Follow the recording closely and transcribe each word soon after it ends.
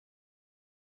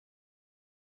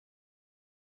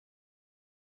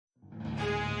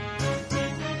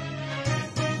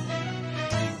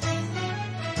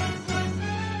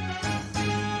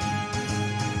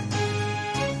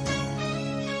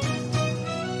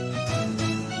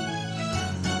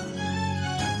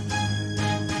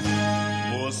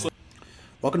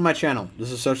Welcome to my channel.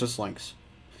 This is Socialist Links.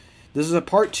 This is a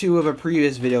part 2 of a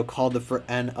previous video called of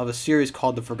a series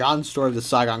called The Forgotten Story of the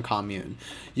Saigon Commune.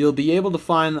 You'll be able to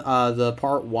find the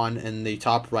part 1 in the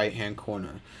top right hand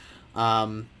corner.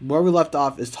 Where we left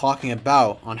off is talking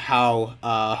about on how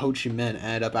Ho Chi Minh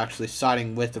ended up actually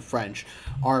siding with the French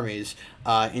armies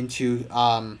into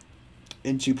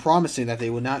promising that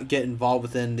they would not get involved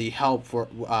within the help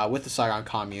with the Saigon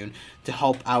Commune to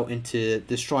help out into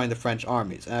destroying the French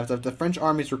armies. And if the French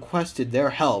armies requested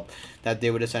their help, that they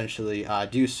would essentially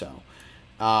do so.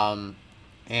 And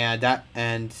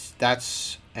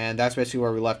that's basically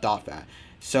where we left off at.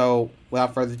 So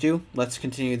without further ado, let's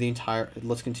continue the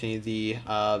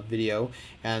video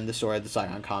and the story of the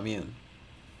Saigon Commune.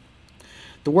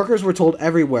 The workers were told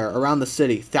everywhere around the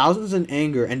city, thousands in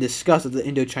anger and disgust at the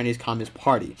Indochinese Communist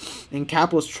Party, and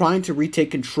capitalists trying to retake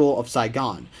control of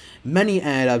Saigon. Many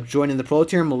ended up joining the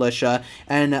proletarian militia,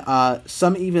 and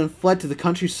some even fled to the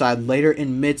countryside later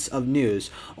in midst of news,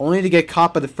 only to get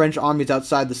caught by the French armies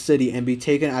outside the city and be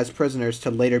taken as prisoners to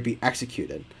later be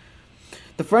executed.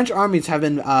 The French armies have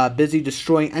been busy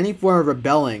destroying any form of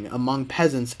rebelling among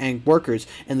peasants and workers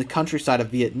in the countryside of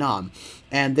Vietnam,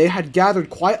 and they had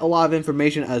gathered quite a lot of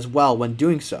information as well when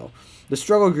doing so. The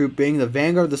struggle group, being the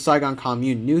vanguard of the Saigon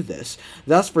Commune, knew this.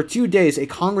 Thus, for 2 days, a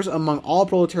congress among all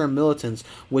proletarian militants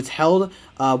was held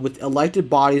with elected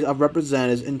bodies of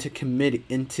representatives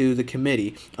into the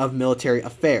Committee of Military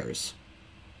Affairs.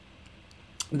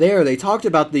 There, they talked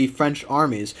about the French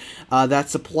armies that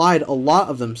supplied a lot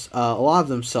of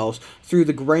themselves through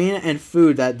the grain and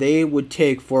food that they would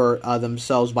take for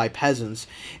themselves by peasants,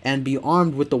 and be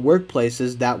armed with the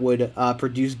workplaces that would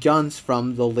produce guns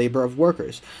from the labor of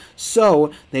workers.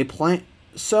 So they planned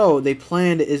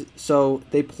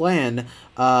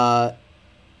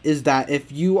is that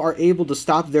if you are able to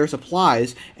stop their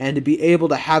supplies and to be able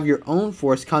to have your own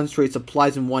force concentrate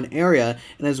supplies in one area,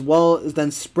 and as well as then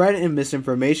spread in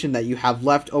misinformation that you have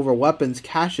leftover weapons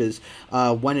caches,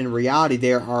 when in reality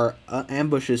there are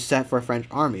ambushes set for French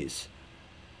armies.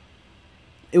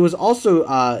 It was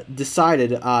also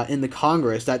decided in the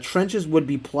Congress that trenches would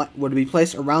be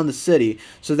placed around the city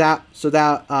so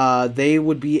that they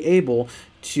would be able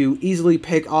to easily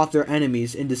pick off their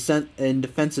enemies in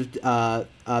defensive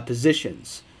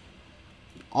positions.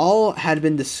 All had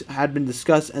been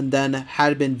discussed and then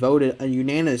had been voted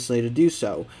unanimously to do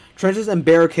so. Trenches and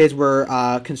barricades were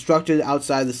constructed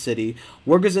outside the city.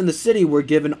 Workers in the city were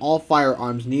given all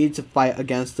firearms needed to fight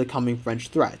against the coming French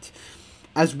threat.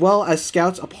 As well as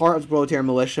scouts, a part of the proletarian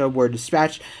militia, were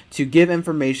dispatched to give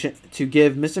information to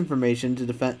defensive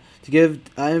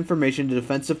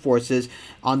forces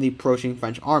on the approaching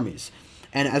French armies,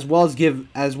 and as well as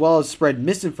spread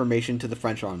misinformation to the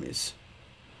French armies.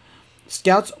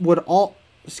 Scouts would all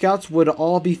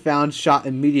be found shot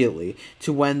immediately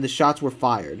to when the shots were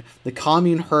fired. The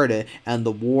commune heard it, and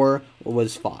the war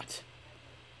was fought.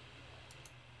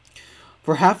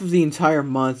 For half of the entire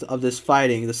month of this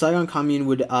fighting, the Saigon Commune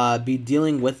would be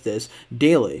dealing with this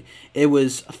daily. It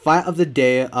was a fight of the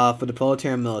day for the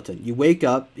proletarian militant. You wake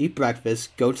up, eat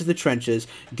breakfast, go to the trenches,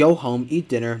 go home, eat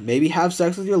dinner, maybe have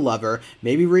sex with your lover,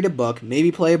 maybe read a book,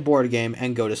 maybe play a board game,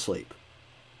 and go to sleep.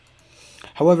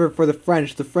 However, for the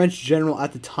French general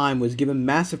at the time was given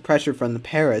massive pressure from the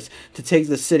Paris to take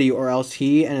the city, or else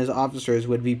he and his officers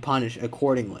would be punished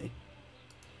accordingly.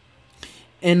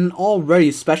 An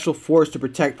already special force to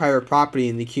protect private property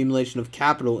and the accumulation of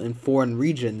capital in foreign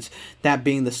regions, that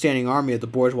being the standing army of the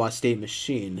bourgeois state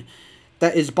machine,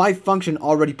 that is by function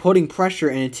already putting pressure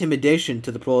and intimidation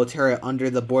to the proletariat under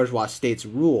the bourgeois state's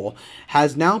rule,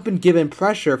 has now been given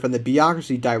pressure from the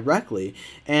bureaucracy directly,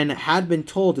 and had been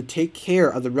told to take care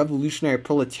of the revolutionary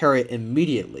proletariat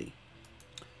immediately.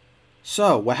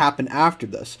 So, what happened after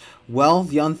this? Well,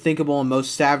 the unthinkable and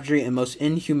most savagery and most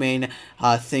inhumane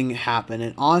thing happened.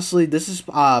 And honestly, this is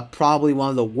probably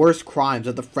one of the worst crimes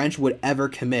that the French would ever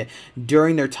commit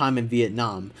during their time in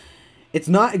Vietnam. It's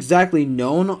not exactly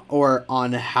known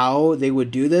on how they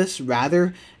would do this.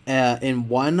 Rather, in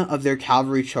one of their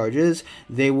cavalry charges,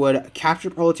 they would capture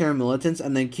proletarian militants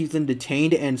and then keep them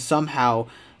detained, and somehow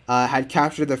had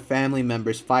captured their family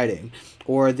members fighting.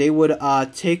 Or they would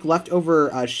take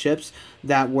leftover ships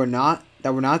that were not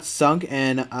sunk,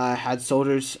 and had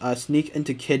soldiers sneak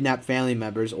into kidnap family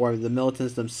members or the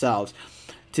militants themselves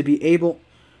to be able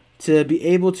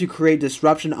to create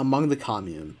disruption among the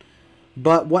commune.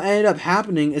 But what ended up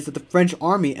happening is that the French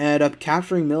army ended up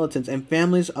capturing militants and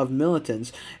families of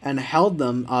militants and held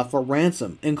them for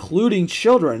ransom, including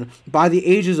children by the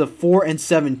ages of 4 and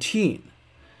 17.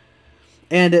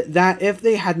 and that if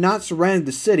they had not surrendered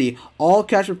the city, all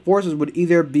captured forces would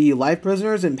either be life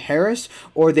prisoners in Paris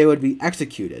or they would be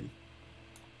executed.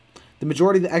 The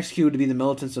majority of the executed would be the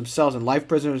militants themselves, and life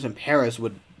prisoners in Paris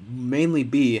would mainly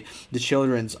be the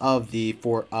children of the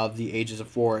ages of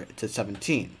 4 to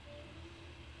 17.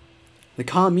 The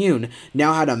Commune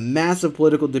now had a massive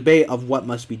political debate of what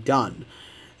must be done.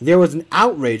 There was an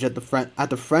outrage at the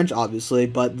French, obviously,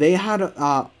 but they had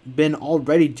been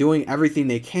already doing everything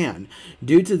they can,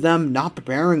 due to them not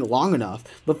preparing long enough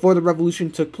before the revolution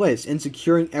took place, in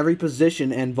securing every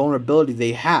position and vulnerability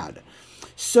they had.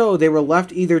 So they were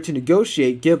left either to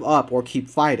negotiate, give up, or keep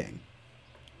fighting.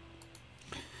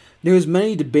 There was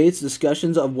many debates,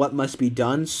 discussions of what must be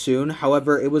done soon.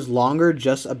 However, it was longer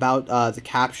just about the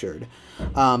captured.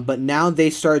 But now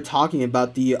they started talking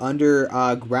about the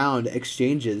underground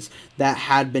exchanges that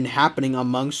had been happening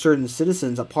among certain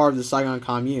citizens, a part of the Saigon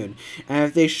Commune, and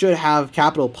if they should have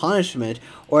capital punishment,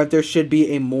 or if there should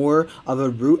be a more of a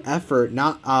root effort,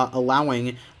 not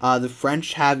allowing the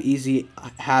French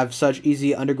have such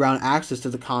easy underground access to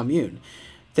the Commune,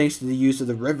 thanks to the use of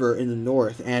the river in the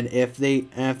north, and if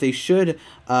they should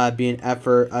be an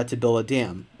effort to build a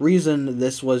dam. Reason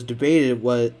this was debated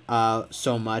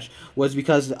so much was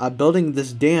because building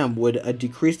this dam would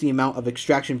decrease the amount of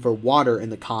extraction for water in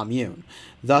the Commune,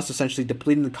 thus essentially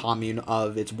depleting the Commune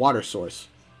of its water source.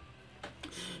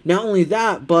 Not only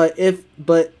that, but it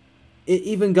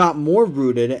even got more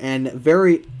rooted, and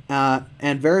very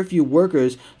few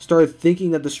workers started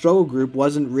thinking that the struggle group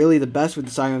wasn't really the best for the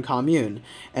Saigon Commune,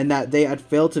 and that they had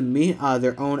failed to meet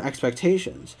their own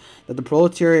expectations that the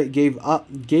proletariat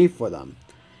gave for them.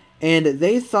 And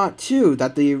they thought too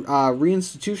that the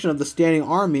reinstitution of the standing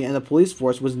army and the police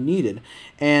force was needed,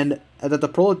 and that the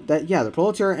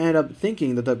proletariat ended up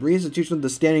thinking that the reinstitution of the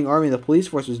standing army and the police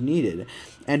force was needed,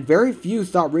 and very few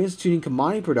thought reinstituting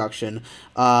commodity production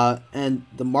and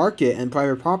the market and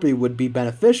private property would be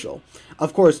beneficial.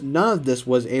 Of course, none of this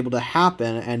was able to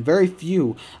happen, and very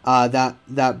few that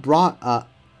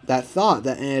thought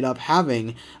that ended up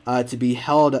having to be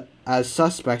held as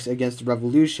suspects against the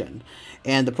revolution,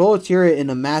 and the proletariat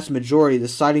in a mass majority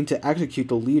deciding to execute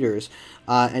the leaders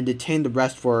and detain the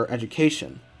rest for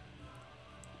education.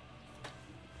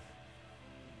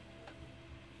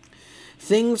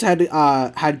 Things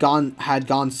had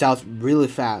gone south really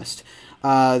fast.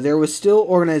 There was still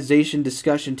organization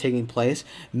discussion taking place,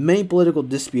 many political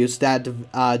disputes that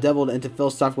devolved into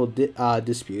philosophical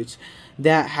disputes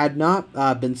that had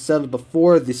not been settled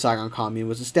before the Saigon Commune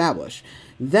was established.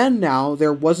 Then now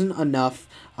there wasn't enough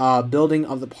building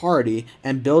of the party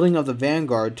and building of the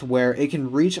vanguard to where it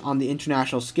can reach on the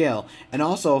international scale, and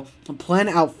also plan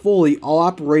out fully all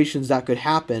operations that could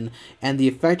happen and the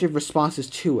effective responses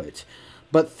to it.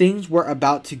 But things were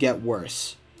about to get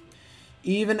worse.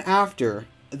 Even after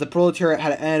the proletariat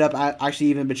had ended up actually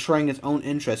even betraying its own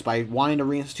interests by wanting to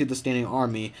reinstitute the standing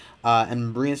army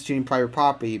and reinstituting private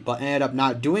property, but ended up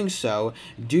not doing so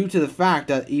due to the fact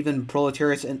that even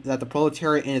the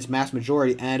proletariat in its mass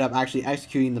majority ended up actually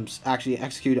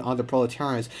executing other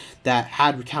proletarians that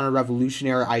had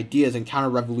counter-revolutionary ideas and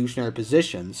counter-revolutionary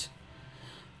positions.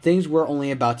 Things were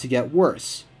only about to get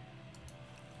worse.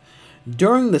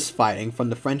 During this fighting from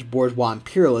the French bourgeois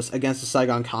imperialists against the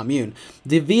Saigon Commune,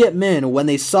 the Viet Minh, when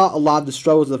they saw a lot of the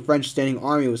struggles the French standing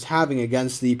army was having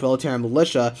against the proletarian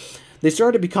militia, they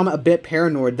started to become a bit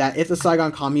paranoid that if the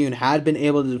Saigon Commune had been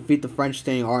able to defeat the French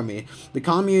standing army, the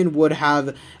Commune would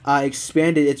have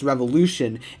expanded its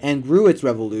revolution and grew its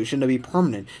revolution to be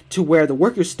permanent, to where the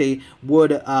worker state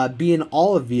would be in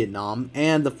all of Vietnam,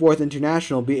 and the Fourth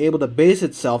International be able to base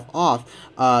itself off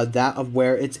that of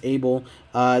where it's able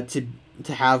to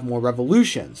have more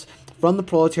revolutions from the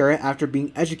proletariat after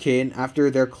being educated,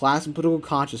 after their class and political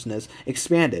consciousness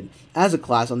expanded as a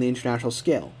class on the international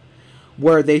scale,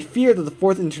 where they fear that the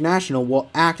Fourth International will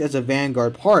act as a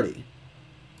vanguard party.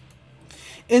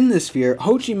 In this fear,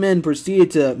 Ho Chi Minh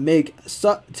proceeded to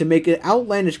make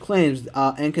outlandish claims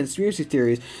and conspiracy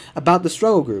theories about the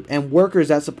struggle group and workers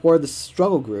that supported the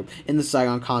struggle group in the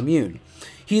Saigon Commune.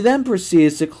 He then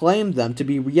proceeds to claim them to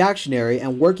be reactionary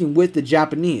and working with the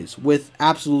Japanese, with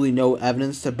absolutely no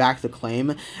evidence to back the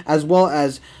claim, as well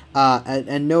as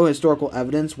and no historical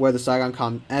evidence where the Saigon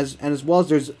Commune, as well as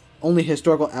there's only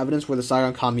historical evidence where the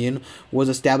Saigon Commune was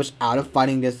established out of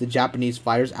fighting against the Japanese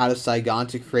fighters out of Saigon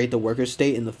to create the worker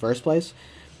state in the first place.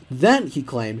 Then he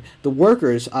claimed the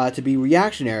workers to be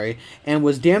reactionary and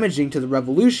was damaging to the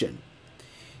revolution.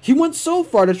 He went so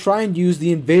far to try and use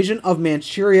the invasion of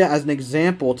Manchuria as an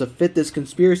example to fit this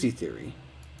conspiracy theory.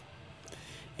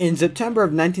 In September of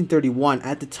 1931,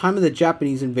 at the time of the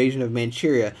Japanese invasion of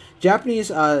Manchuria,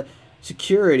 Japanese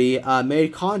Security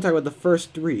made contact with the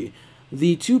first three.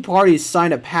 The two parties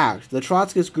signed a pact. The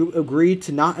Trotskyist group agreed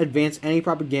to not advance any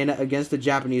propaganda against the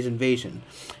Japanese invasion.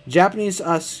 Japanese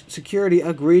security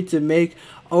agreed to make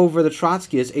over the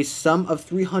Trotskyists a sum of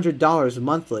 $300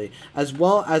 monthly, as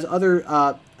well as other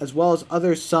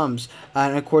sums,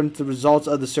 according to the results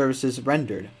of the services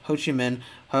rendered. Ho Chi Minh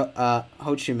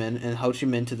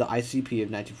to the ICP of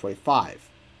 1945.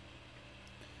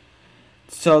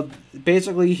 So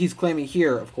basically, he's claiming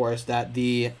here, of course, that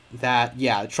the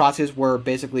Trotskyists were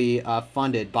basically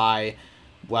funded by,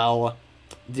 well,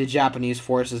 the Japanese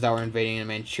forces that were invading in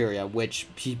Manchuria, which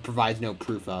he provides no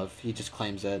proof of. He just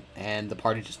claims it, and the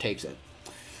party just takes it.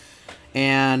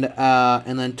 And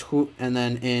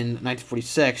then in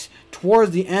 1946,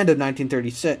 towards the end of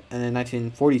 1936, and in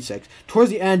 1946,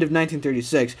 towards the end of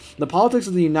 1936, the politics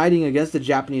of the uniting against the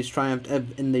Japanese triumphed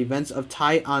in the events of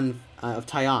Tai'an.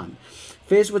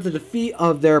 Faced with the defeat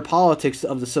of their politics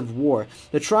of the Civil War,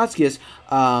 the Trotskyists,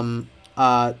 Truan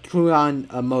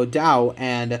Mo Dao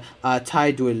and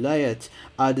Tai Duilayat,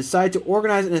 decided to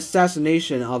organize an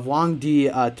assassination of Wang Di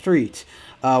Treat,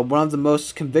 one of the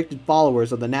most convicted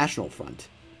followers of the National Front.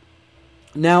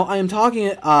 Now, I am talking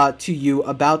to you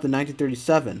about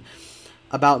 1937,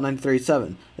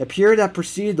 a period that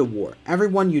preceded the war.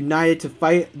 Everyone united to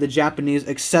fight the Japanese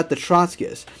except the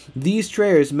Trotskyists. These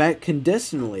traitors met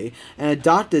conditionally and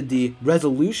adopted the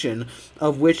resolution,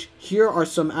 of which here are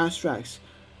some extracts.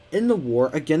 In the war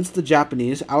against the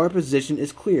Japanese, our position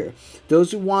is clear.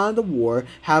 Those who wanted the war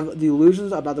have the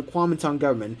illusions about the Kuomintang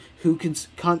government, who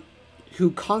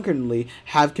concurrently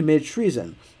have committed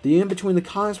treason. The union between the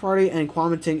Communist Party and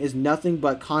Kuomintang is nothing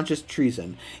but conscious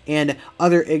treason, and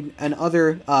other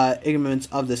ignorance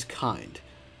of this kind.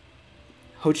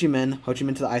 Ho Chi Minh to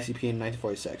the ICP in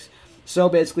 1946. So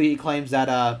basically, he claims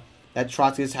that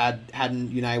Trotskyists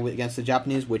hadn't united against the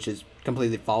Japanese, which is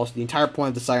completely false. The entire point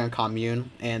of the Saigon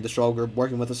Commune and the struggle group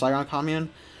working with the Saigon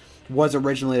Commune was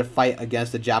originally to fight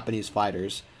against the Japanese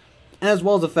fighters. And as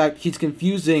well as the fact he's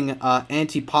confusing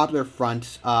anti-popular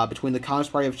front between the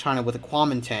Communist Party of China with the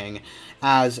Kuomintang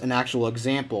as an actual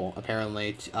example,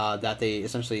 apparently, that they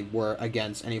essentially were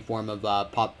against any form of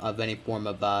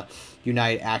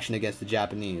united action against the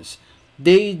Japanese.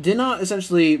 They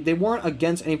weren't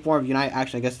against any form of united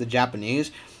action against the Japanese.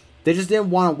 They just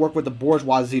didn't want to work with the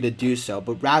bourgeoisie to do so,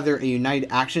 but rather a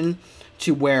united action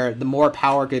to where the more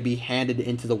power could be handed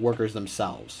into the workers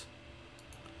themselves.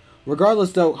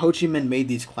 Regardless, though, Ho Chi Minh made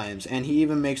these claims, and he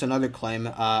even makes another claim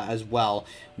as well,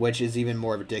 which is even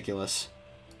more ridiculous.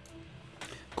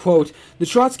 Quote, the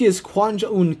Trotskyist Quan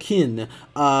Un Kin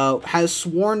has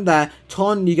sworn that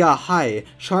Ton Niga Hai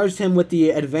charged him with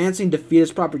the advancing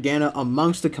defeatist propaganda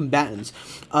amongst the combatants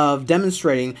of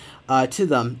demonstrating to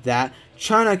them that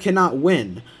China cannot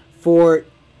win, for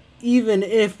even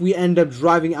if we end up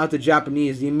driving out the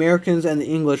Japanese, the Americans and the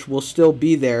English will still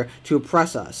be there to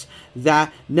oppress us.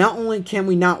 That not only can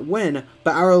we not win,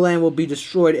 but our land will be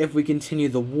destroyed if we continue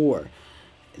the war.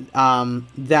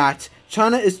 That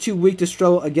China is too weak to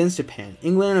struggle against Japan,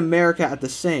 England and America at the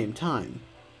same time.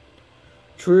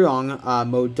 Truong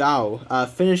Mo Dao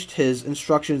finished his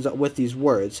instructions with these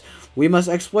words. We must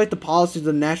exploit the policies of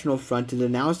the National Front to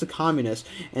denounce the Communists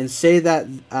and say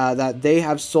that they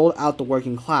have sold out the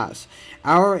working class.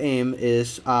 Our aim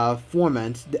is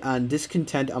foment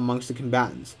discontent amongst the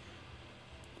combatants.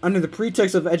 Under the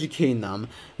pretext of educating them,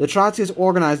 the Trotskyists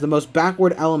organized the most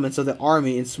backward elements of the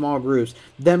army in small groups.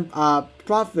 Then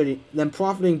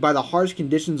profiting by the harsh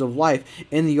conditions of life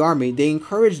in the army, they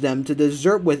encouraged them to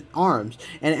desert with arms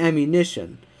and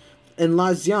ammunition. In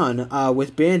Lazian,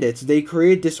 with bandits, they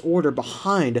created disorder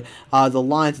behind the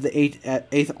lines of the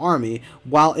 8th Army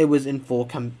while it was in full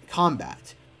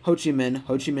combat. Ho Chi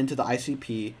Minh to the ICP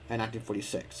in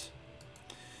 1946.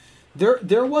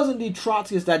 There was indeed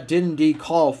Trotskyists that did indeed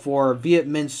call for Viet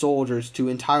Minh soldiers to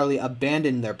entirely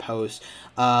abandon their posts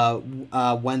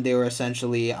when they were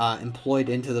essentially employed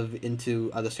into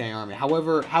the standing army.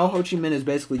 However, how Ho Chi Minh is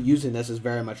basically using this is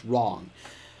very much wrong.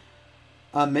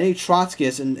 Many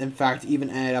Trotskyists, in fact, even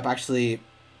ended up actually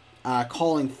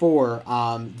calling for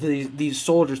these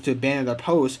soldiers to abandon their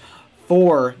posts.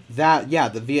 For that, yeah,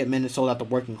 the Viet Minh sold out the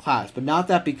working class, but not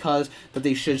that because that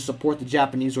they should support the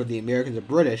Japanese or the Americans or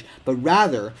British, but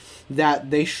rather that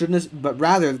they shouldn't. But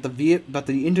rather that the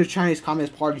Indochinese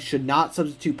Communist Party should not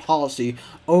substitute policy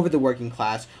over the working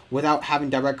class without having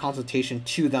direct consultation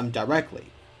to them directly.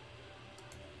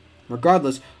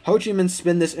 Regardless, Ho Chi Minh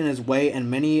spun this in his way,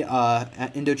 and many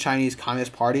Indochinese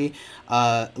Communist Party,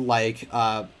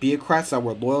 bureaucrats that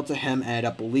were loyal to him, ended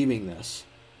up believing this.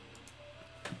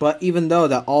 But even though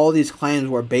that all these claims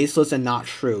were baseless and not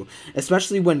true,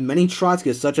 especially when many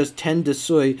Trotskyists such as Ten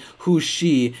Desui, Hu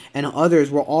Shi, and others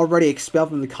were already expelled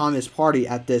from the Communist Party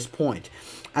at this point,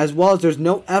 as well as there's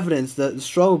no evidence that the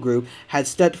struggle group had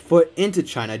stepped foot into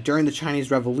China during the Chinese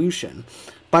Revolution.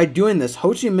 By doing this, Ho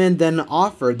Chi Minh then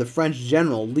offered the French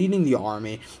general leading the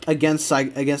army against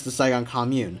the Saigon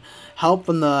Commune help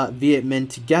from the Viet Minh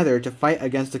together to fight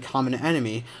against the common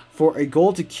enemy for a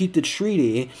goal to keep the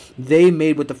treaty they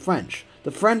made with the French. The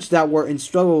French that were in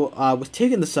struggle with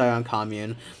taking the Saigon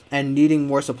Commune and needing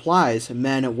more supplies,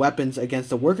 men, and weapons against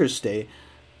the workers' state.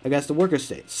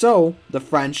 So the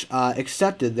French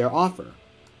accepted their offer.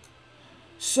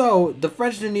 So the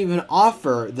French didn't even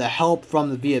offer the help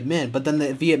from the Viet Minh, but then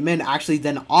the Viet Minh actually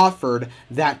then offered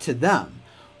that to them,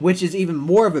 which is even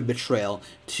more of a betrayal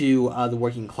to the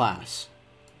working class.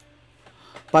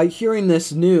 By hearing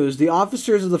this news, the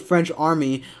officers of the French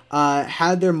army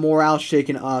had their morale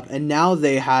shaken up, and now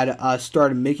they had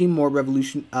started making more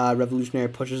revolutionary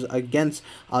pushes against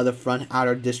the front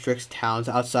outer districts towns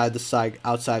outside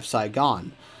of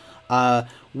Saigon,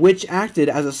 which acted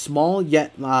as a small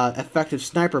yet effective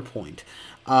sniper point,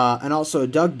 and also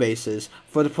dug bases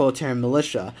for the proletarian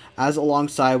militia, as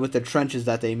alongside with the trenches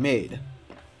that they made.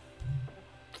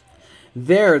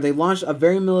 There, they launched a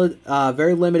very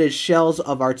limited shells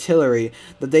of artillery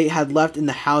that they had left in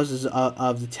the houses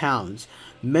of the towns.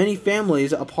 Many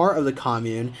families, a part of the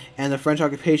commune and the French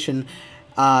occupation,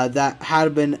 that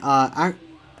had been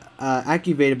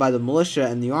activated by the militia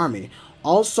and the army,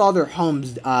 all saw their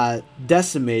homes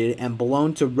decimated and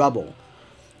blown to rubble.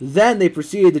 Then they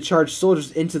proceeded to charge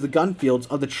soldiers into the gunfields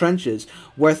of the trenches,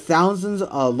 where thousands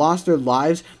lost their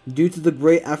lives due to the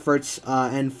great efforts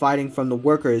and fighting from the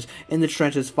workers in the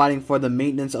trenches fighting for the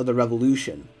maintenance of the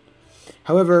revolution.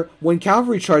 However, when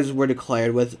cavalry charges were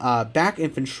declared with back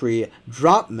infantry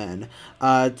drop men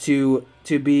to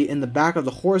be in the back of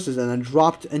the horses and then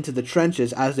dropped into the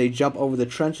trenches as they jump over the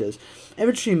trenches,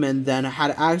 infantrymen then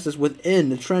had access within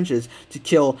the trenches to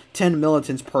kill 10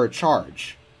 militants per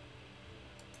charge.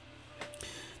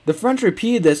 The French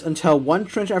repeated this until one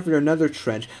trench after another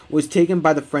trench was taken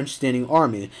by the French standing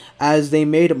army, as they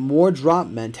made more drop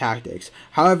men tactics.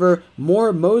 However,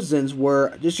 more Mosins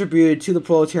were distributed to the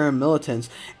proletarian militants,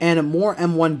 and more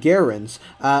M1 Garons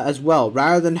as well,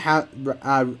 rather than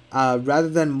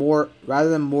more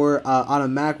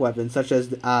automatic weapons such as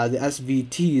the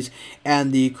SVTs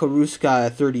and the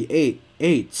Kuruska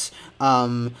 38s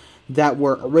that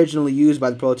were originally used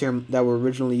by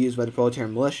the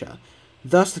proletarian militia.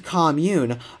 Thus, the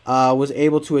Commune was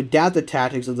able to adapt the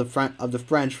tactics of the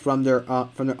French from their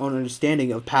own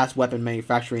understanding of past weapon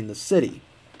manufacturing in the city.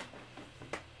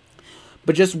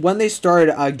 But just when they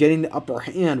started getting the upper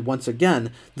hand once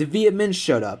again, the Viet Minh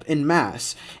showed up in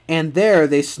mass, and there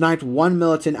they sniped one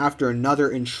militant after another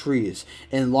in trees,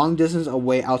 in long distance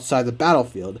away outside the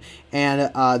battlefield,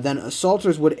 and then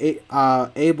assaulters would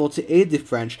able to aid the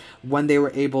French when they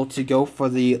were able to go for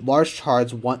the large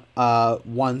charge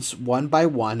once one by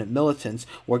one militants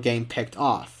were getting picked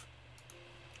off.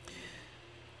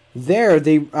 There,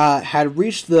 they had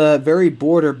reached the very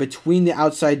border between the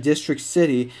outside district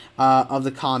city of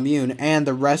the Commune and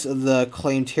the rest of the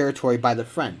claimed territory by the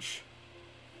French.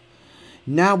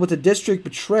 Now, with the direct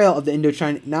betrayal of the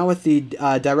Indochinese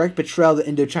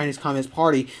Communist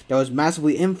Party that was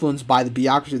massively influenced by the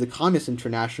bureaucracy of the Communist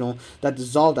International that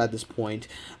dissolved at this point,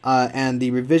 and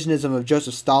the revisionism of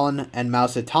Joseph Stalin and Mao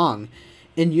Zedong,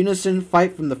 in unison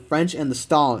fight from the French and the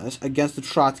Stalinists against the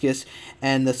Trotskyists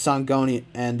and the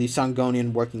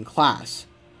Sangonian working class.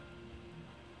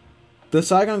 The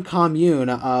Saigon Commune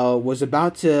was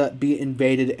about to be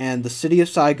invaded, and the city of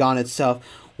Saigon itself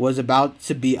was about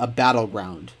to be a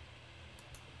battleground.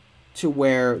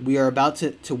 Where the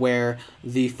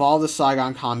fall of the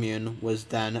Saigon Commune was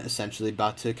then essentially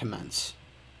about to commence.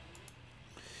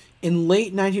 In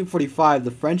late 1945,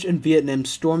 the French and Vietnam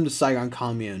stormed the Saigon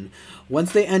Commune.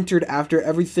 Once they entered, after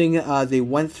everything they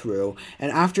went through,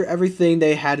 and after everything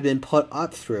they had been put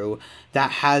up through, that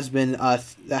has been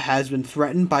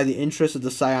threatened by the interests of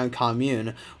the Saigon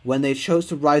Commune, when they chose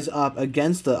to rise up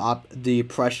against the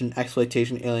oppression,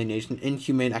 exploitation, alienation,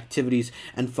 inhumane activities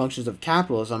and functions of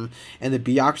capitalism, and the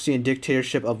bureaucracy and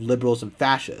dictatorship of liberals and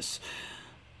fascists.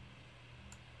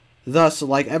 Thus,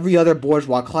 like every other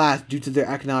bourgeois class, due to their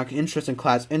economic interests and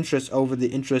class interests over the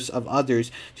interests of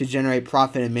others to generate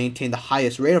profit and maintain the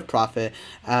highest rate of profit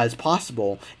as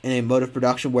possible in a mode of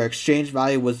production where exchange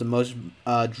value was the most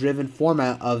driven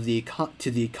format of the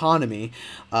economy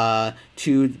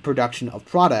to production of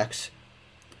products,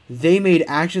 They made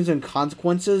actions and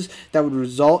consequences that would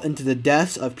result into the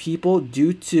deaths of people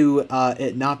due to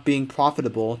it not being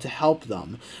profitable to help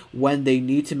them when they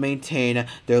need to maintain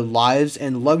their lives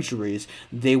and luxuries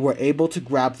they were able to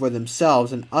grab for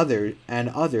themselves and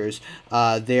others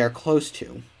they are close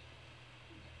to.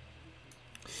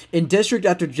 In district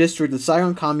after district, the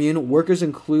Saigon Commune, workers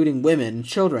including women and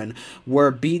children were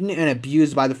beaten and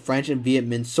abused by the French and Viet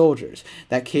Minh soldiers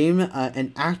that came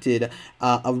and acted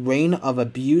a reign of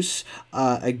abuse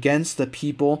against the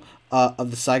people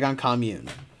of the Saigon Commune.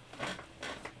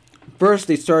 First,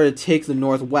 they started to take the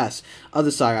northwest of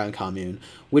the Saigon Commune,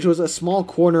 which was a small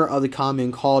corner of the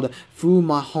commune called Phu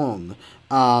Ma Hong.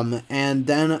 And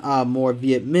then more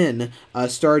Viet Minh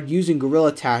started using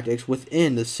guerrilla tactics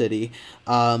within the city,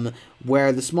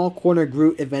 where the small corner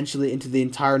grew eventually into the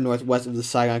entire northwest of the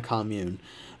Saigon Commune.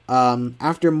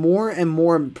 After more and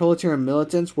more proletarian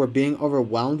militants were being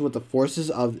overwhelmed with the forces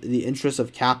of the interests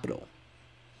of capital.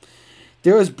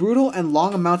 There was brutal and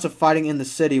long amounts of fighting in the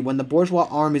city when the bourgeois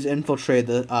armies infiltrated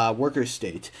the workers'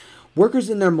 state. Workers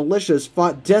and their militias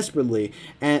fought desperately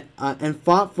and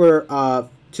fought for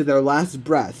to their last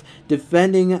breath,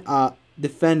 defending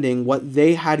what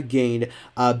they had gained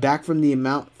back from the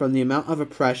amount of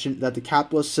oppression that the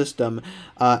capitalist system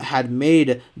had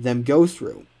made them go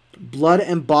through. Blood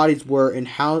and bodies were in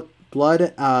houses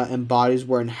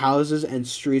and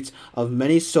streets of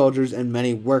many soldiers and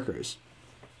many workers.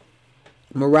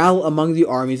 Morale among the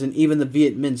armies and even the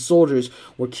Viet Minh soldiers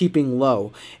were keeping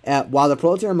low, while the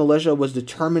proletarian militia was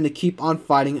determined to keep on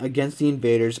fighting against the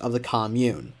invaders of the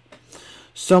commune.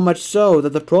 So much so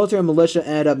that the proletarian militia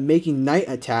ended up making night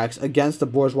attacks against the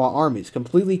bourgeois armies,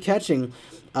 completely catching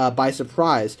by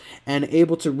surprise and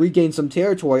able to regain some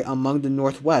territory among the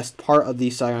northwest part of the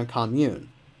Saigon Commune.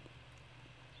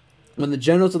 When the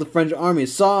generals of the French army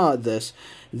saw this,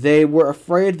 they were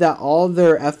afraid that all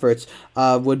their efforts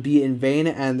would be in vain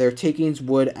and their takings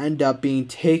would end up being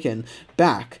taken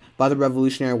back by the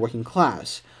revolutionary working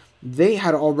class. They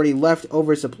had already left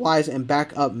over supplies and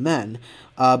backup men,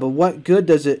 but what good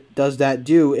does that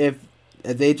do if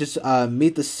they just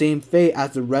meet the same fate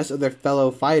as the rest of their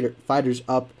fellow fighters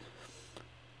up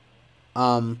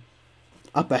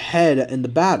ahead in the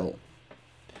battle?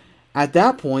 At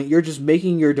that point, you're just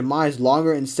making your demise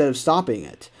longer instead of stopping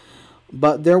it.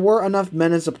 But there were enough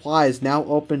men and supplies now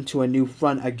open to a new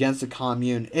front against the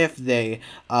commune if they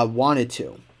wanted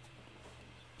to.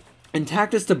 And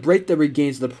tactics to break the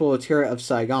regains of the proletariat of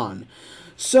Saigon.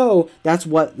 So that's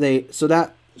what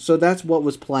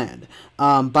was planned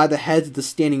by the heads of the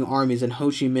standing armies, and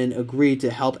Ho Chi Minh agreed to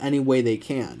help any way they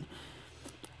can.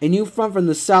 A new front from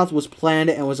the south was planned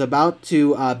and was about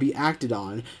to be acted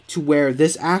on, to where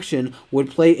this action would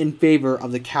play in favor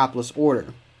of the capitalist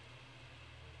order.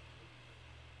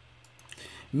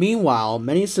 Meanwhile,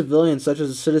 many civilians, such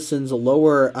as citizens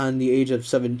lower on the age of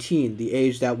 17, the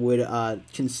age that would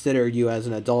consider you as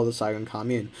an adult of the Saigon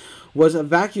Commune, was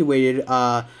evacuated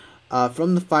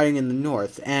from the fighting in the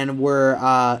north and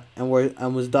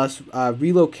was thus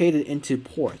relocated into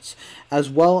ports, as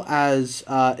well as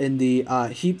in the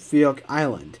Hiep Phuoc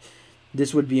Island.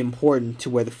 This would be important to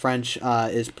where the French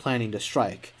is planning to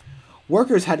strike.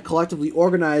 Workers had collectively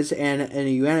organized and a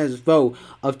unanimous vote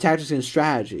of tactics and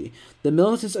strategy. The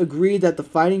militants agreed that the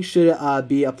fighting should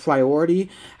be a priority.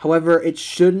 However, it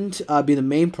shouldn't be the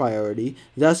main priority.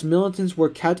 Thus, militants were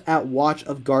kept at watch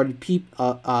of guarded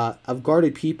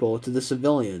people to the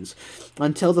civilians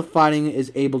until the fighting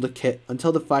is able to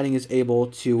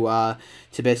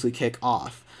basically kick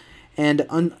off, and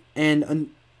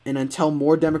until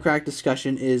more democratic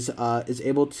discussion is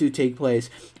able to take place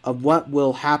of what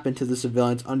will happen to the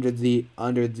civilians under the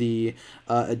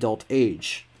adult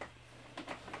age.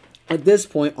 At this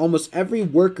point, almost every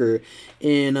worker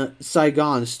in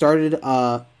Saigon started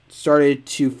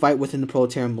to fight within the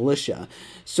proletarian militia.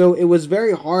 So it was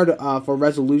very hard for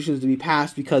resolutions to be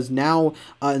passed, because now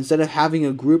instead of having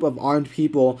a group of armed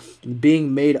people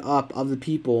being made up of the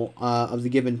people of the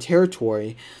given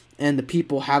territory, and the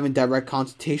people having direct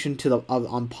consultation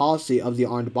on policy of the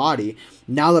armed body,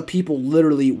 now the people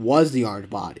literally was the armed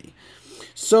body.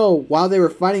 So, while they were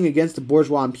fighting against the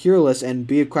bourgeois imperialists and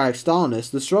bureaucratic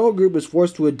Stalinists, the struggle group was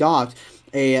forced to adopt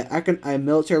a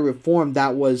military reform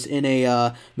that was in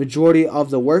a majority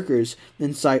of the workers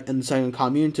in the Saigon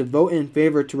Commune to vote in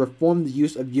favor to reform the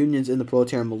use of unions in the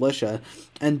proletarian militia,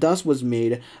 and thus was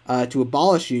made to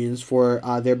abolish unions for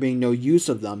there being no use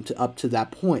of them up to that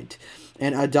point,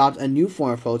 and adopt a new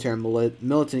form of proletarian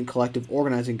militant collective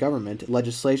organizing government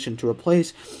legislation to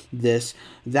replace this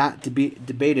that to be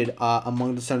debated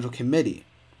among the Central Committee.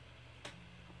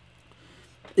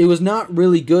 It was not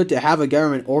really good to have a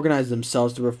government organize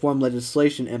themselves to reform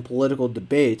legislation and political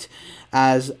debate,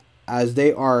 as as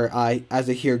they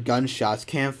hear gunshots,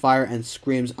 campfire, and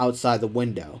screams outside the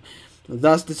window.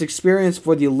 Thus, this experience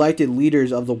for the elected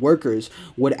leaders of the workers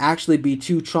would actually be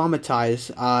too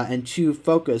traumatized and too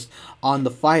focused on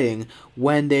the fighting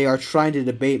when they are trying to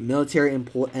debate military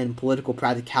and political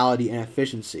practicality and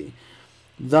efficiency.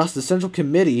 Thus, the Central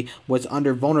Committee was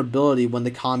under vulnerability when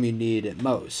the Commune needed it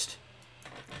most.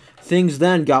 Things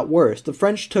then got worse. The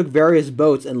French took various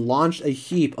boats and launched a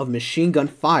heap of machine gun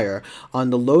fire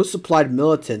on the low-supplied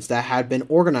militants that had been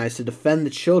organized to defend the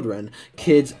children,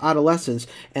 kids, adolescents,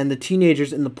 and the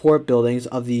teenagers in the port buildings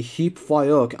of the Heap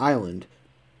Foyouk island.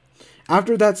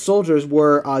 After that, soldiers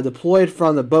were deployed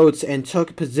from the boats and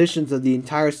took positions of the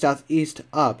entire southeast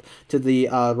up to the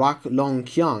Rak Long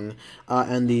Kiang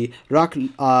and the Rak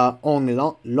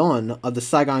Ong Lon of the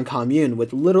Saigon Commune,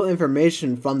 with little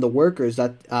information from the workers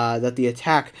that the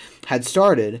attack had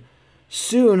started.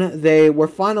 Soon, they were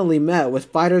finally met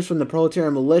with fighters from the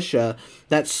proletarian militia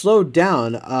that slowed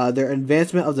down their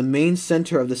advancement of the main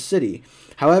center of the city.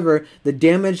 However, the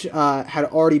damage had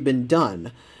already been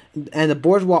done, and the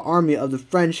bourgeois army of the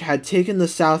French had taken the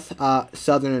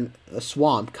southern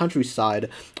swamp countryside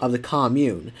of the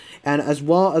Commune, and as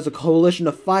well as a coalition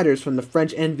of fighters from the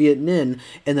French and Viet Minh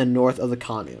in the north of the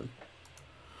Commune.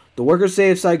 The workers'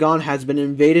 state of Saigon has been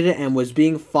invaded and was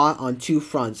being fought on two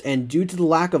fronts, and due to the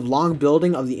lack of long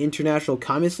building of the International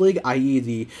Communist League, i.e.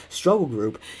 the struggle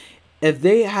group, if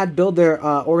they had built their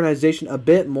organization a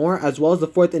bit more, as well as the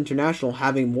Fourth International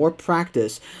having more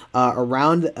practice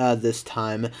around this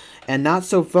time, and not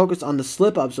so focused on the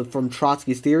slip-ups from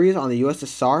Trotsky's theories on the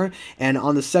USSR and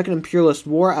on the Second Imperialist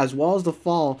War, as well as the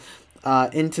fall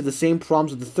into the same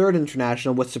problems of the Third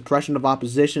International with suppression of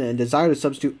opposition and desire to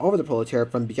substitute over the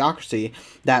proletariat from bureaucracy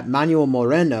that Manuel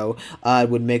Moreno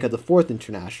would make of the Fourth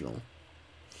International.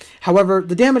 However,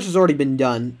 the damage has already been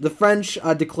done. The French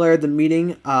declared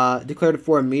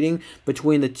for a meeting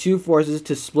between the two forces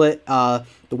to split the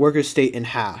workers' state in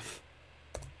half.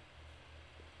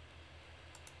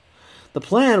 The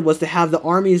plan was to have the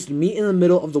armies meet in the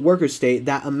middle of the workers' state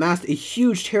that amassed a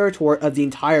huge territory of the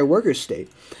entire workers' state.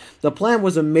 The plan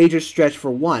was a major stretch for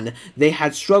one. They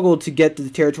had struggled to get to the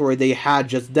territory they had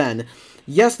just then.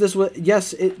 This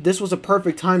was a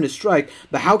perfect time to strike,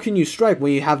 but how can you strike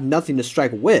when you have nothing to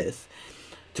strike with?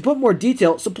 To put more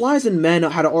detail, supplies and men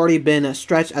had already been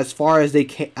stretched as far as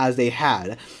they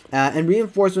had, and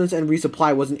reinforcements and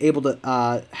resupply wasn't able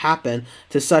to happen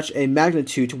to such a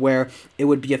magnitude to where it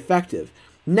would be effective.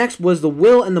 Next was the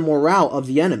will and the morale of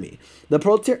the enemy. The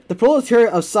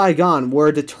proletariat of Saigon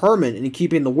were determined in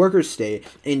keeping the workers' state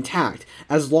intact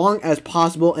as long as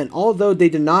possible, and although they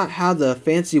did not have the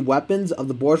fancy weapons of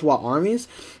the bourgeois armies,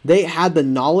 they had the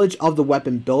knowledge of the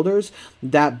weapon builders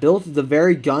that built the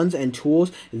very guns and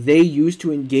tools they used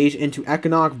to engage into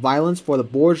economic violence for the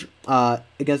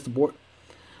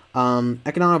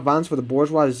economic violence for the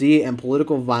bourgeoisie and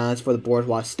political violence for the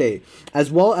bourgeois state, as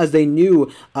well as they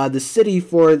knew the city,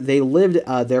 for they lived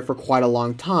there for quite a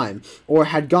long time, or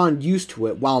had gotten used to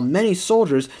it, while many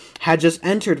soldiers had just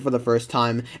entered for the first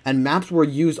time, and maps were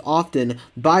used often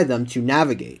by them to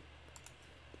navigate,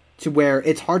 to where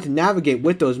it's hard to navigate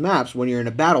with those maps when you're in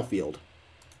a battlefield.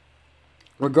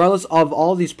 Regardless of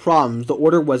all these problems, the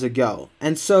order was a go,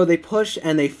 and so they pushed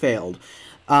and they failed.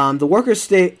 The workers'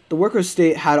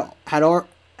 state had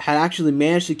actually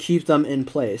managed to keep them in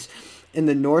place in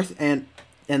the north, and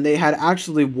they had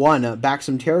actually won back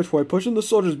some territory, pushing the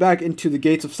soldiers back into the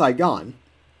gates of Saigon.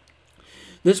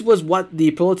 This was what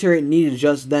the proletariat needed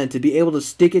just then, to be able to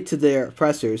stick it to their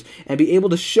oppressors and be able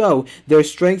to show their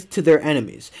strength to their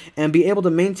enemies and be able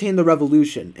to maintain the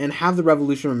revolution and have the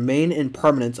revolution remain in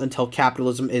permanence until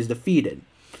capitalism is defeated.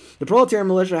 The proletarian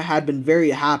militia had been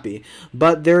very happy,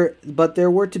 but there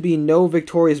were to be no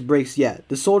victorious breaks yet.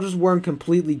 The soldiers weren't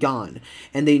completely gone,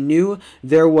 and they knew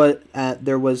there was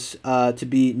to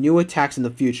be new attacks in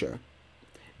the future.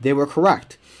 They were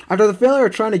correct. After the failure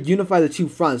of trying to unify the two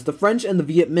fronts, the French and the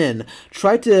Viet Minh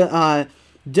tried to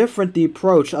different the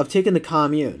approach of taking the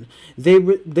Commune. They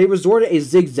resorted a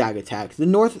zigzag attack. The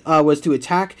north was to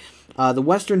attack the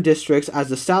western districts, as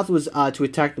the south was to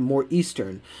attack the more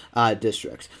eastern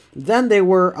districts. Then they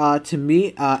were to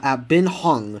meet at Bin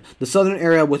Hung, the southern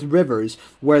area with rivers,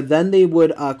 where then they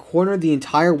would corner the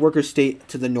entire worker state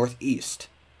to the northeast.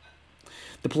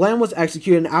 The plan was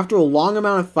executed, and after a long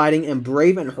amount of fighting and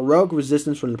brave and heroic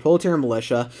resistance from the proletarian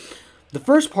militia, the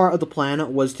first part of the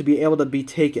plan was to be able to be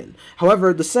taken.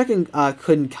 However, the second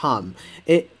couldn't come.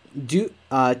 Due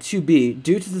to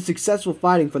the successful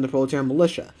fighting from the proletarian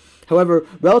militia. However,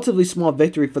 relatively small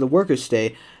victory for the workers'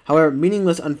 state, however,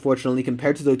 meaningless unfortunately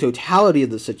compared to the totality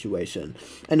of the situation,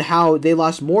 and how they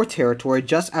lost more territory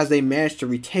just as they managed to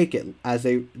retake it,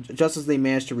 just as they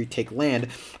managed to retake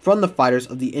land from the fighters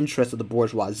of the interests of the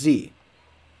bourgeoisie.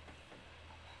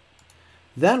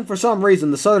 Then, for some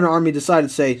reason, the Southern Army decided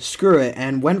to say, screw it,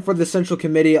 and went for the Central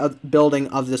Committee building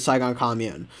of the Saigon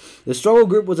Commune. The struggle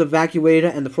group was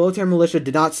evacuated, and the proletarian militia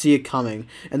did not see it coming,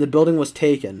 and the building was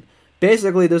taken.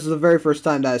 Basically, this is the very first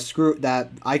time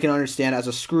that I can understand as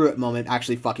a screw it moment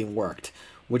actually fucking worked.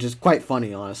 Which is quite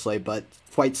funny, honestly, but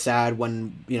quite sad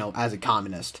when, as a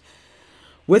communist.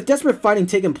 With desperate fighting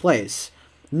taking place,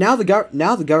 now the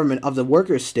government of the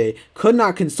workers' state could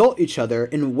not consult each other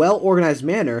in a well-organized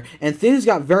manner, and things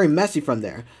got very messy from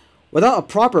there. Without a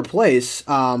proper place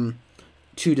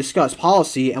to discuss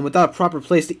policy, and without a proper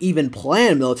place to even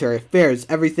plan military affairs,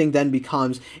 everything then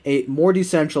becomes a more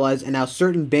decentralized, and now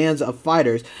certain bands of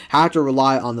fighters have to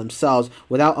rely on themselves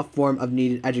without a form of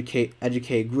needed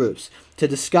educated groups to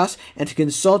discuss and to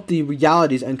consult the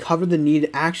realities and cover the needed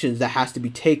actions that has to be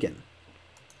taken.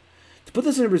 To put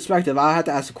this into perspective, I have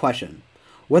to ask a question.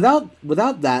 Without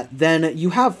that, then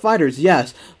you have fighters,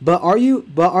 yes, but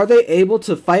are they able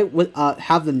to fight with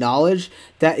have the knowledge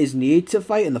that is needed to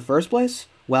fight in the first place?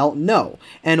 Well, no.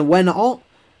 And when all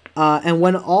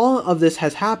of this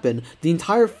has happened, the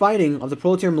entire fighting of the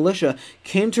proletarian militia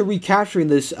came to recapturing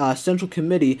this Central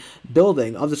Committee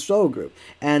building of the struggle group,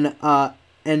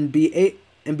 and be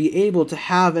able to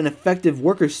have an effective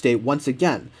worker state once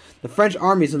again. The French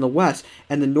armies in the west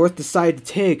and the north decided to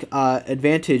take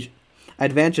advantages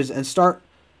and start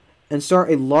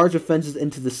a large offensive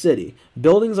into the city.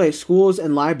 Buildings like schools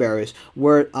and libraries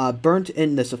were burnt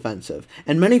in this offensive,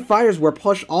 and many fighters were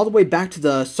pushed all the way back to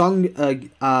the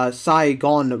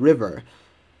Saigon River,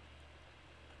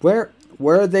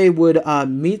 where they would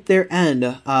meet their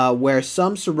end, where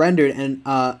some surrendered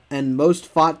and most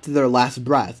fought to their last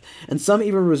breath, and some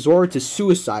even resorted to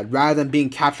suicide rather than being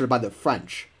captured by the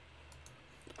French.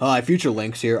 Future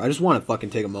links here. I just want to fucking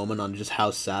take a moment on just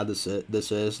how sad this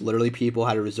is. Literally, people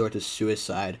had to resort to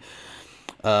suicide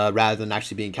rather than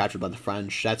actually being captured by the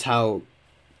French. That's how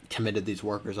committed these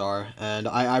workers are. And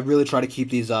I really try to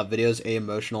keep these videos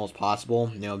emotional as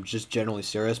possible. Just generally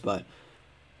serious, but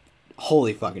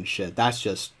holy fucking shit. That's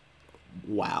just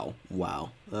wow.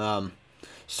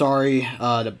 Sorry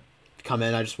to come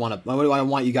in. I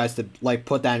want you guys to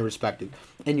put that in perspective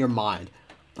in your mind.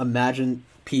 Imagine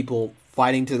people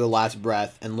fighting to their last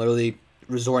breath and literally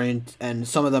resorting, and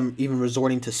some of them even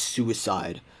resorting to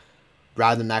suicide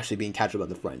rather than actually being captured by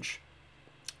the French.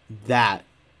 That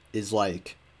is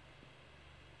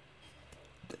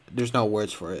there's no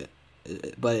words for it.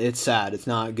 But it's sad. It's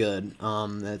not good.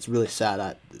 It's really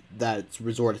sad that it's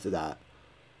resorted to that.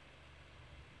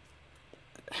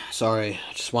 Sorry,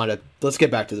 I just wanted to, let's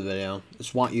get back to the video. I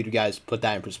just want you to guys put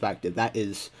that in perspective. That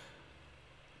is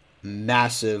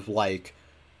massive,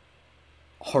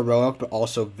 heroic, but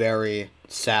also very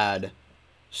sad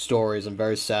stories and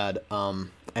very sad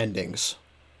endings.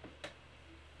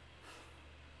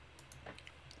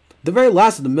 The very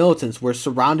last of the militants were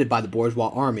surrounded by the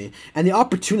bourgeois army and the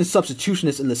opportunist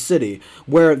substitutionists in the city,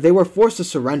 where they were forced to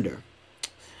surrender.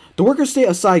 The workers' state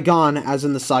of Saigon, as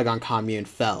in the Saigon Commune,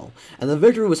 fell, and the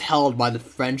victory was held by the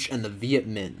French and the Viet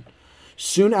Minh.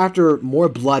 Soon after, more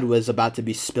blood was about to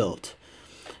be spilt,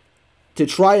 to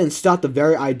try and stop the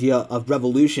very idea of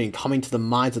revolution coming to the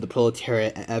minds of the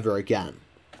proletariat ever again.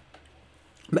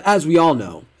 But as we all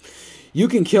know, you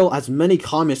can kill as many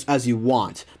communists as you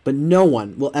want, but no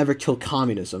one will ever kill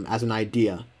communism as an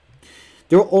idea.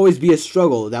 There will always be a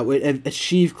struggle that would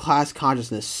achieve class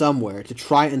consciousness somewhere to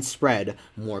try and spread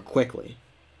more quickly.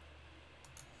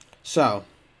 So,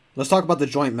 let's talk about the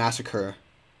joint massacre.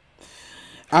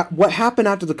 What happened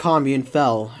after the Commune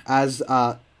fell, as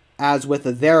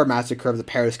with their massacre of the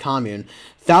Paris Commune,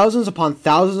 thousands upon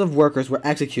thousands of workers were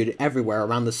executed everywhere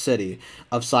around the city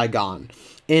of Saigon.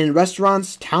 In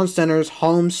restaurants, town centers,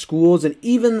 homes, schools, and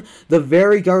even the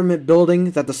very government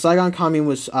building that the Saigon Commune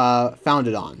was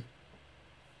founded on.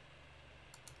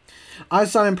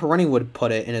 As Simon Perenni would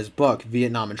put it in his book,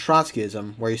 Vietnam and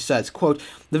Trotskyism, where he says, quote,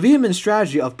 "The Viet Minh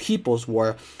strategy of People's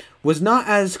War was not,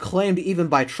 as claimed even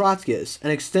by Trotskyists,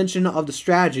 an extension of the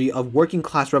strategy of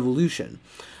working-class revolution.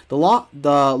 The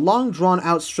long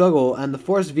drawn-out struggle and the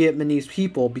forced Vietnamese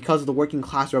people, because of the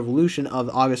working-class revolution of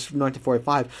August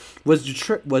 1945,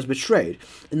 was betrayed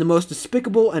in the most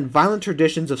despicable and violent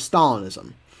traditions of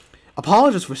Stalinism.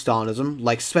 Apologists for Stalinism,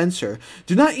 like Spencer,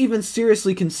 do not even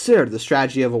seriously consider the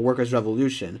strategy of a workers'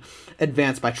 revolution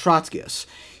advanced by Trotskyists.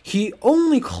 He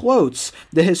only quotes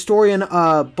the historian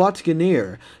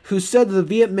Botganier, who said that the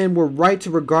Viet Minh were right to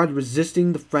regard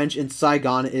resisting the French in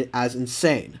Saigon as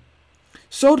insane.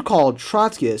 So-called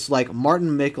Trotskyists like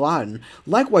Martin McLaren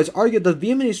likewise argued that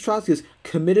Vietnamese Trotskyists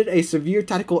committed a severe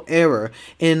tactical error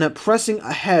in pressing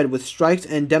ahead with strikes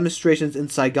and demonstrations in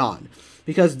Saigon,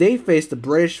 because they faced the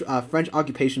British-French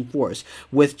occupation force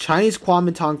with Chinese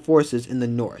Kuomintang forces in the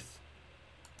north.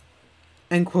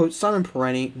 End quote. Simon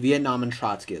Pereny, Vietnam and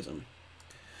Trotskyism.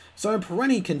 Simon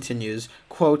Pereny continues,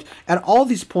 quote, "At all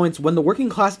these points, when the working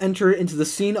class entered into the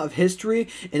scene of history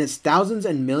in its thousands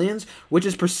and millions, which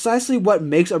is precisely what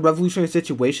makes a revolutionary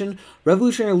situation,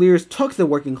 revolutionary leaders took the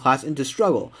working class into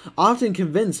struggle, often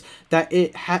convinced that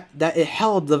it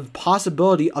held the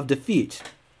possibility of defeat.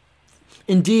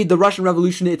 Indeed, the Russian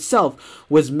Revolution itself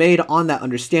was made on that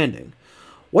understanding.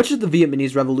 What should the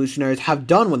Vietnamese revolutionaries have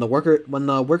done when the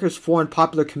workers formed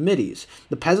popular committees,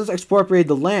 the peasants expropriated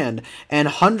the land, and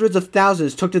hundreds of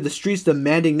thousands took to the streets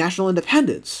demanding national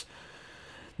independence?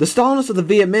 The Stalinists of the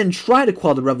Viet Minh tried to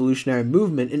quell the revolutionary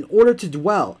movement in order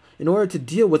to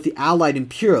deal with the Allied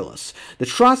imperialists, the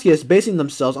Trotskyists basing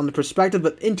themselves on the perspective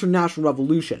of international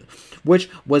revolution, which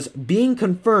was being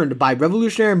confirmed by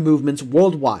revolutionary movements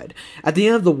worldwide. At the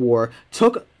end of the war,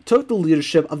 took the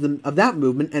leadership of that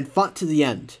movement and fought to the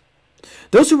end.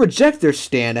 Those who reject their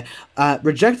stand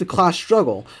reject the class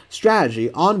struggle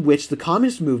strategy on which the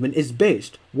communist movement is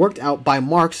based, worked out by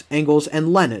Marx, Engels,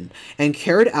 and Lenin, and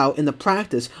carried out in the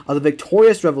practice of the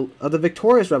victorious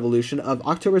revolution of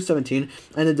October 17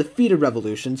 and the defeated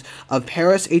revolutions of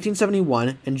Paris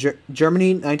 1871 and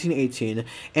Germany 1918,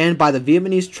 and by the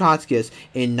Vietnamese Trotskyists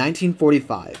in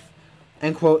 1945.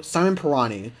 End quote. Simon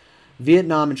Pereny,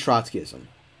 Vietnam and Trotskyism.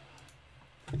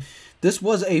 These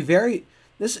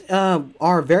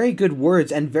are very good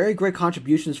words and very great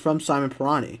contributions from Simon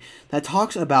Pereny that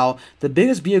talks about the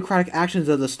biggest bureaucratic actions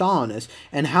of the Stalinists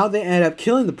and how they ended up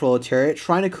killing the proletariat,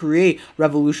 trying to create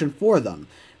revolution for them.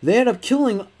 They ended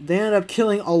up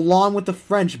killing along with the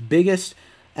French biggest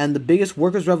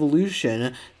workers'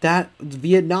 revolution that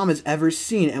Vietnam has ever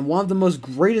seen, and one of the most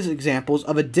greatest examples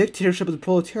of a dictatorship of the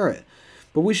proletariat.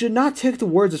 But we should not take the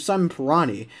words of Simon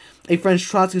Pereny, a French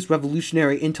Trotskyist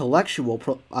revolutionary intellectual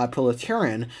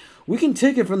proletarian. We can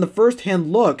take it from the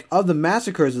first-hand look of the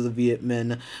massacres of the Viet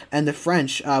Minh and the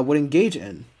French would engage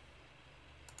in.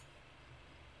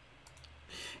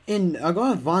 In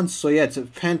Agua Van Soyet's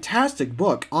fantastic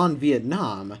book on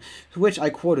Vietnam, which I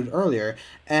quoted earlier,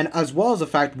 and as well as the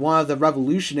fact one of the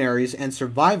revolutionaries and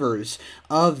survivors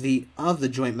of the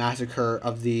joint massacre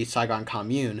of the Saigon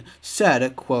Commune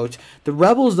said, quote, "The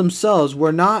rebels themselves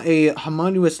were not a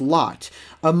homogeneous lot.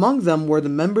 Among them were the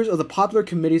members of the popular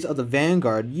committees of the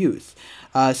vanguard youth,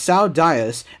 Sao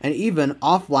Dias, and even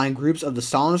offline groups of the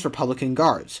Stalinist Republican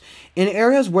Guards. In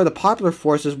areas where the popular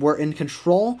forces were in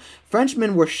control,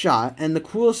 Frenchmen were shot, and the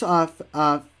cruelest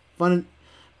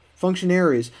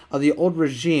functionaries of the old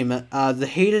regime, the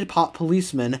hated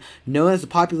policemen, known as the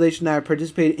population that had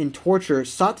participated in torture,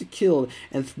 sought to kill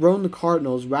and thrown the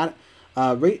cardinals,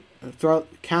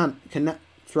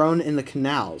 thrown in the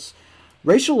canals.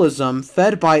 Racialism,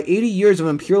 fed by 80 years of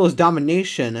imperialist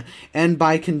domination and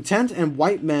by contempt and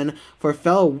white men for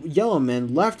fellow yellow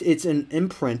men, left its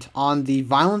imprint on the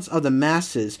violence of the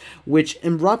masses, which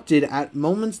erupted at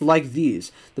moments like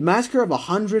these. The massacre of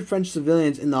 100 French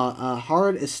civilians in the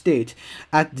Harad estate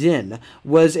at Dinh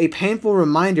was a painful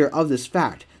reminder of this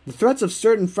fact. The threats of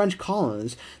certain French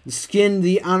colonists to skin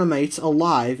the animates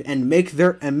alive and make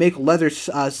leather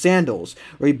sandals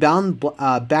rebound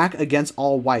back against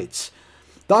all whites.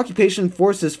 The occupation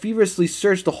forces feverishly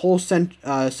searched the whole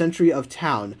century of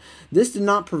town. This did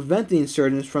not prevent the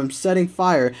insurgents from setting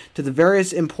fire to the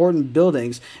various important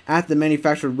buildings at the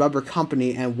manufactured rubber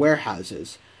company and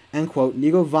warehouses." End quote.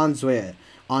 Nigo van Zoet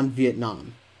on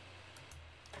Vietnam.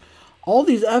 All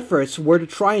these efforts were to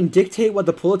try and dictate what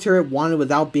the proletariat wanted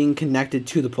without being connected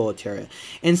to the proletariat.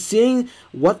 And seeing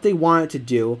what they wanted to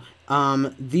do,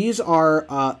 these are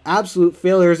absolute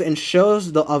failures and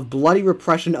shows of bloody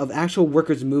repression of actual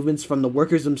workers' movements from the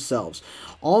workers themselves,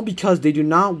 all because they do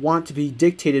not want to be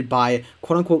dictated by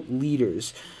quote-unquote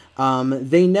leaders.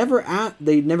 They never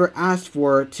asked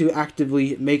to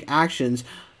actively make actions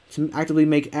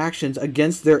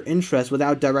against their interests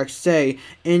without direct say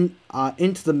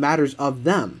into the matters of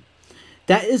them.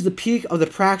 That is the peak of the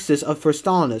praxis for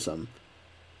Stalinism.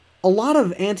 A lot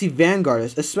of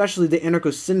anti-vanguardists, especially the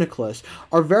anarcho-syndicalists,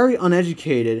 are very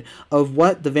uneducated of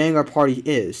what the Vanguard Party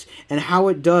is and how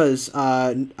it does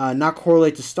not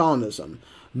correlate to Stalinism.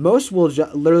 Most will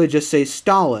literally just say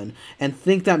Stalin and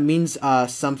think that means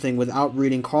something without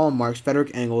reading Karl Marx, Friedrich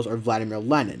Engels, or Vladimir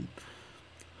Lenin.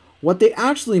 What they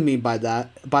actually mean by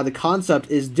the concept,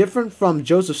 is different from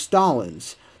Joseph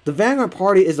Stalin's. The vanguard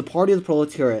party is the party of the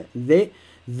proletariat.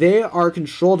 They are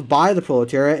controlled by the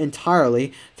proletariat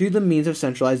entirely through the means of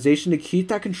centralization to keep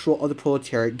that control of the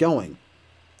proletariat going.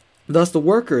 Thus, the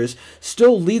workers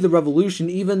still lead the revolution,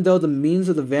 even through the means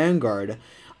of the vanguard.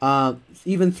 The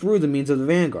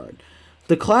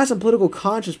class and political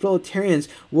conscious proletarians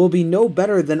will be no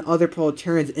better than other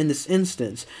proletarians in this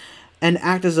instance, and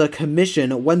act as a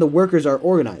commission when the workers are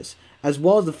organized, as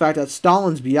well as the fact that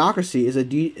Stalin's bureaucracy is a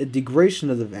degradation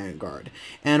of the vanguard,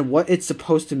 and what it's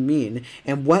supposed to mean,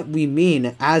 and what we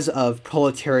mean as of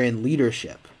proletarian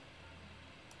leadership.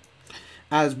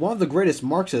 As one of the greatest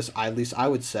Marxists, at least I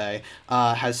would say,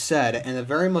 has said, and the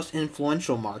very most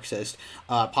influential Marxist,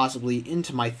 possibly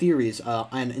into my theories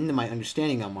and into my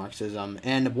understanding of Marxism,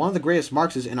 and one of the greatest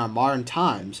Marxists in our modern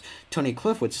times, Tony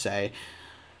Cliff, would say,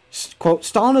 quote,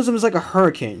 Stalinism is like a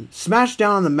hurricane, smashed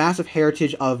down on the massive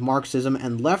heritage of Marxism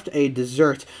and left a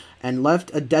desert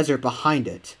behind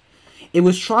it. It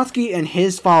was Trotsky and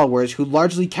his followers who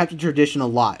largely kept the tradition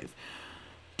alive.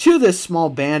 To this small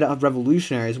band of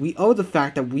revolutionaries, we owe the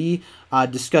fact that we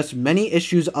discussed many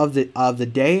issues of the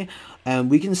day,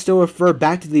 and we can still refer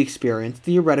back to the experience,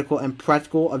 theoretical and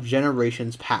practical, of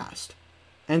generations past.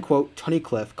 End quote, Tony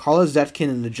Cliff, Carla Zetkin,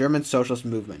 and the German Socialist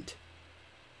Movement.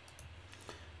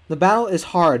 The battle is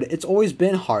hard. It's always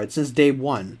been hard since day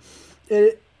one.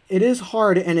 It is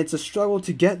hard, and it's a struggle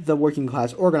to get the working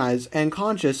class organized and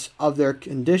conscious of their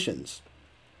conditions,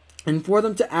 and for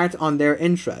them to act on their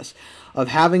interests of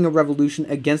having a revolution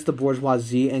against the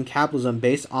bourgeoisie and capitalism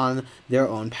based on their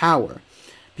own power.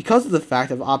 Because of the fact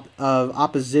of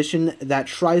opposition that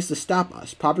tries to stop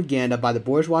us, propaganda by the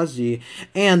bourgeoisie,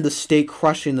 and the state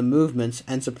crushing the movements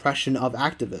and suppression of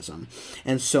activism,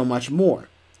 and so much more.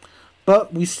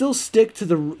 But we still stick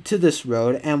to this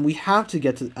road, and we have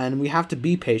to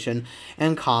be patient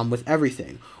and calm with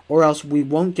everything, or else we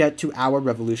won't get to our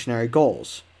revolutionary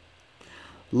goals.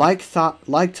 Like Ta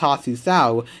Thu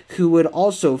Thao, who would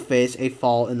also face a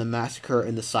fall in the massacre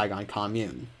in the Saigon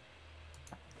Commune.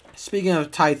 Speaking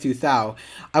of Ta Thu Thao,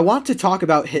 I want to talk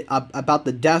about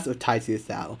the death of Ta Thu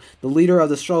Thao, the leader of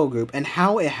the struggle group, and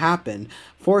how it happened.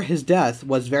 For his death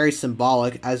was very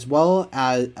symbolic, as well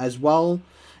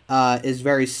is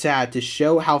very sad to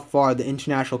show how far the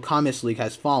International Communist League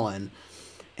has fallen.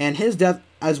 And his death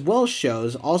as well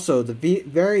shows also the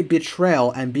very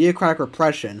betrayal and bureaucratic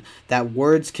repression that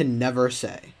words can never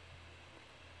say.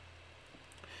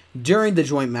 During the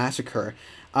joint massacre,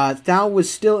 Thao was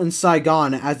still in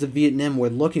Saigon as the Viet Minh were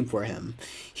looking for him.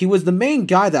 He was the main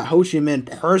guy that Ho Chi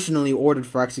Minh personally ordered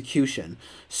for execution.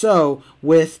 So,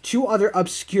 with two other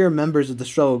obscure members of the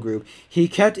struggle group, he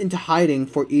kept into hiding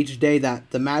for each day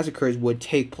that the massacres would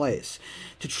take place,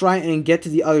 to try and get to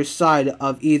the other side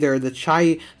of either the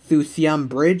Chai Thu Thiem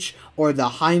Bridge or the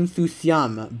Haim Thu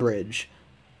Thiem Bridge,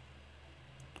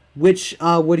 which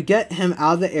would get him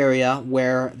out of the area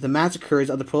where the massacres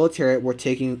of the proletariat were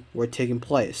taking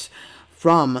place.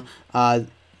 From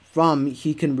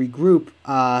he can regroup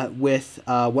with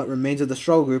what remains of the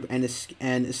struggle group and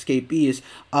escapees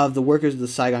of the workers of the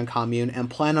Saigon Commune, and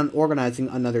plan on organizing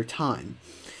another time.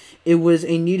 It was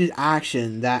a needed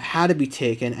action that had to be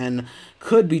taken and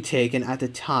could be taken at the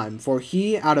time, for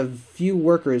he, out of few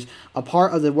workers, a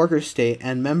part of the workers' state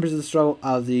and members of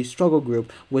the struggle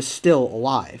group, was still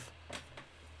alive.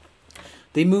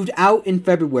 They moved out in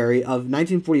February of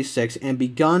 1946 and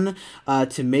begun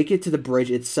to make it to the bridge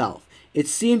itself. It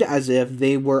seemed as if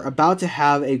they were about to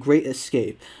have a great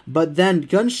escape, but then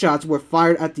gunshots were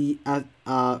fired at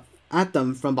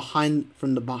them from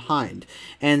behind,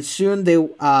 and soon there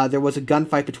was a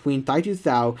gunfight between Thai Thu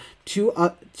Thao,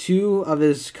 two of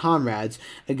his comrades,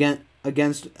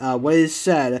 against what is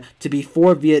said to be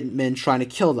 4 Viet Minh trying to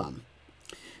kill them.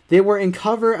 They were in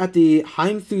cover at the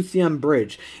Haim Thu Thiem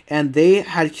Bridge, and they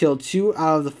had killed 2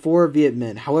 out of the 4 Viet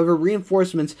Minh. However,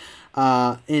 reinforcements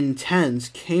in tens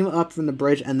came up from the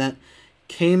bridge, and then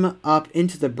came up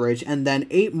into the bridge, and then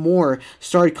 8 more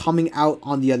started coming out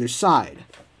on the other side.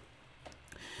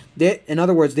 In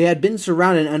other words, they had been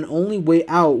surrounded, and only way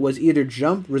out was either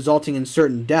jump, resulting in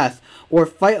certain death, or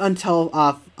fight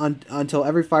until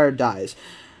every fighter dies.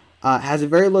 Has a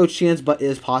very low chance, but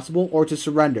is possible, or to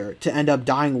surrender, to end up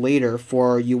dying later,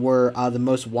 for you were the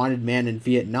most wanted man in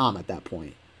Vietnam at that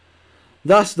point.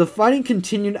 Thus, the fighting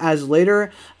continued as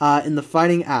later in the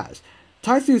fighting as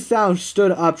Thai Thu Thao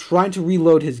stood up trying to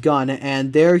reload his gun,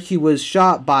 and there he was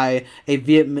shot by a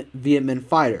Viet Minh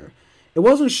fighter. It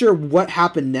wasn't sure what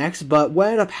happened next, but what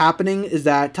ended up happening is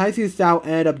that Tai Thu Thao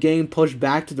ended up getting pushed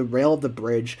back to the rail of the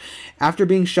bridge after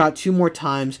being shot 2 more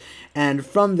times, and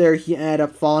from there he ended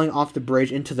up falling off the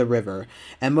bridge into the river,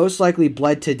 and most likely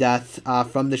bled to death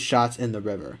from the shots in the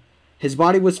river. His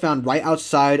body was found right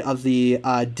outside of the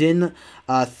Din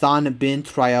Than Bin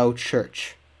Triao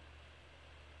church.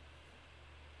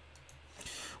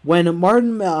 When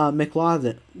Martin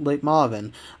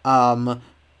McLavin,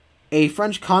 a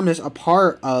French communist, a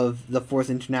part of the Fourth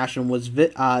International,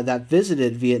 that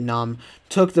visited Vietnam,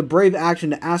 took the brave action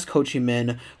to ask Ho Chi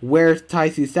Minh where Tai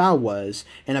Thu Thao was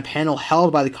in a panel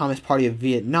held by the Communist Party of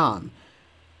Vietnam.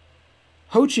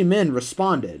 Ho Chi Minh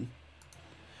responded,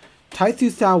 "Tai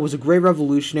Thu Thao was a great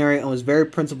revolutionary and was very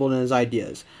principled in his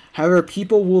ideas. However,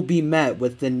 people will be met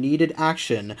with the needed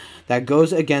action that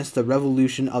goes against the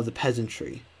revolution of the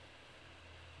peasantry."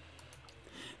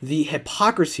 The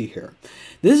hypocrisy here.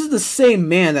 This is the same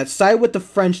man that sided with the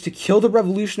French to kill the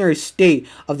revolutionary state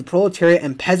of the proletariat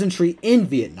and peasantry in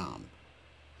Vietnam.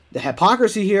 The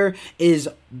hypocrisy here is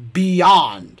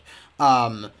beyond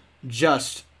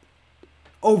just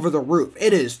over the roof.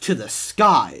 It is to the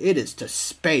sky. It is to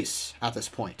space at this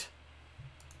point.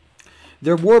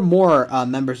 There were more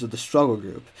members of the struggle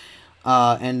group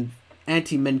and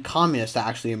anti-Minh communists that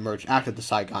actually emerged after the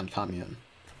Saigon Commune.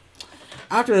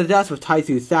 After the deaths of Tai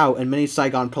Thu Thao and many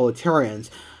Saigon proletarians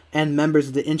and members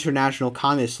of the International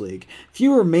Communist League,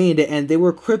 few remained, and they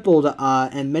were crippled,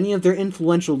 and many of their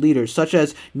influential leaders, such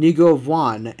as Ngo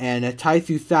Vuan and Tai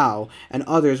Thu Thao and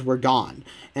others, were gone,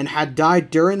 and had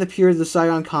died during the period of the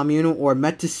Saigon Commune or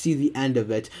met to see the end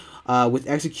of it with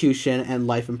execution and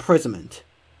life imprisonment.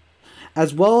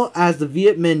 As well as the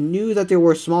Viet Minh knew that there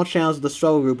were small channels of the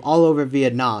struggle group all over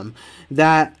Vietnam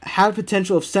that had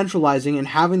potential of centralizing and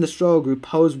having the struggle group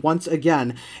pose once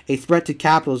again a threat to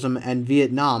capitalism and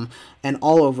Vietnam and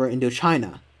all over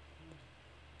Indochina.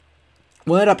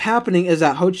 What ended up happening is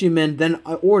that Ho Chi Minh then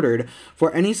ordered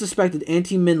for any suspected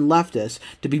anti-Minh leftists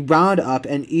to be rounded up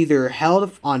and either held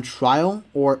on trial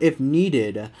or, if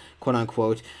needed,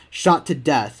 quote-unquote, shot to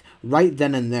death right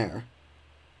then and there.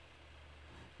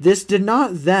 This did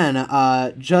not then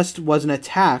just was an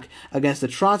attack against the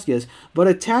Trotskyists, but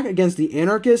an attack against the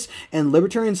anarchists and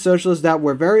libertarian socialists that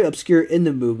were very obscure in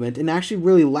the movement and actually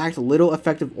really lacked little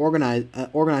effective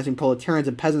organizing proletarians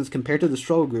and peasants compared to the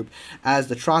struggle group as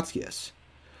the Trotskyists.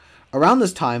 Around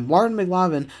this time, Martin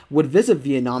McLavin would visit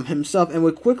Vietnam himself and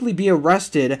would quickly be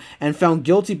arrested and found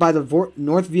guilty by the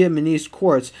North Vietnamese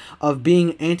courts of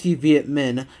being anti-Viet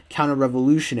Minh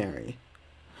counter-revolutionary,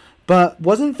 but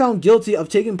wasn't found guilty of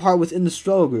taking part within the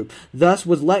struggle group. Thus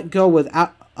was let go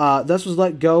without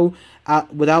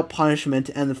punishment,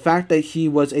 and the fact that he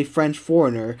was a French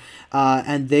foreigner,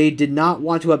 and they did not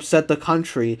want to upset the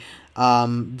country,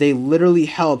 they literally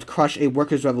helped crush a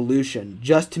workers' revolution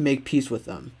just to make peace with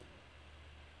them.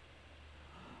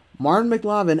 Martin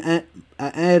McLavin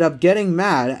ended up getting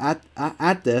mad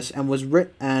at this and was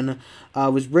written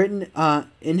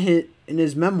in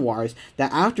his memoirs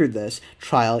that after this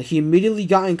trial, he immediately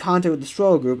got in contact with the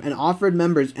struggle group and offered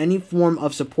members any form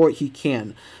of support he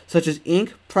can, such as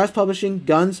ink, press publishing,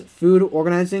 guns, food,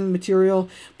 organizing material,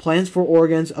 plans for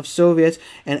organs of Soviets,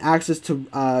 and access to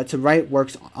write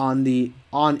works on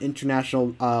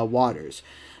international waters,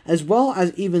 as well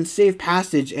as even safe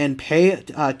passage and pay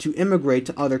to immigrate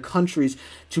to other countries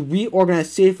to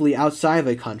reorganize safely outside of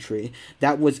a country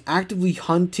that was actively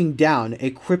hunting down a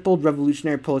crippled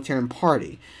revolutionary proletarian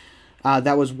party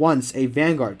that was once a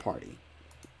vanguard party.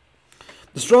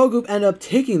 The struggle group ended up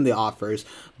taking the offers,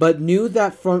 but knew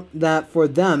that for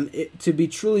them to be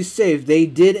truly safe, they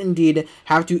did indeed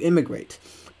have to immigrate.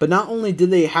 But not only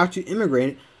did they have to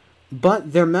immigrate,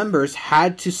 but their members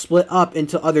had to split up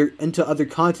into other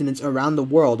continents around the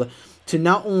world to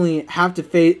not only have to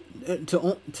face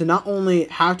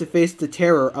the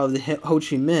terror of the Ho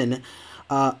Chi Minh,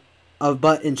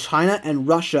 but in China and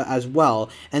Russia as well,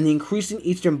 and the increasing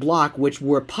Eastern Bloc, which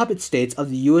were puppet states of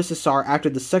the USSR after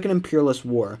the Second Imperialist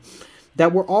War,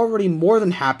 that were already more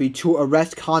than happy to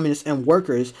arrest communists and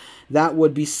workers that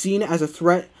would be seen as a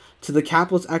threat to the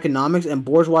capitalist economics and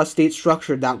bourgeois state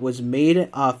structure that was made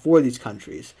for these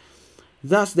countries.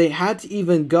 Thus, they had to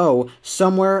even go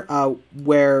somewhere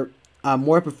where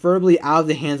more preferably out of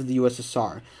the hands of the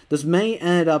USSR. Thus, many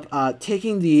ended up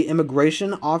taking the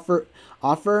immigration offer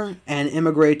and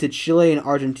immigrate to Chile and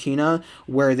Argentina,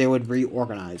 where they would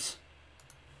reorganize.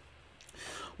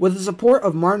 With the support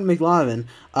of Martin McLavin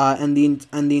and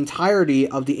the entirety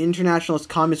of the Internationalist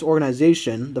Communist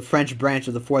Organization, the French branch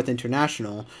of the Fourth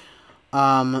International,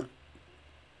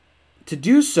 to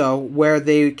do so where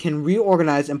they can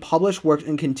reorganize and publish works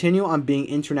and continue on being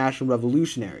international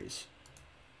revolutionaries.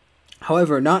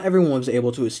 However, not everyone was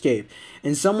able to escape,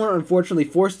 and some were unfortunately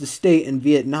forced to stay in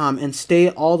Vietnam and stay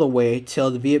all the way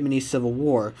till the Vietnamese Civil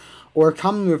War, or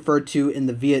commonly referred to in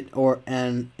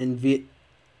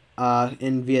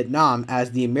in Vietnam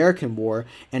as the American War,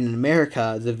 and in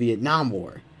America the Vietnam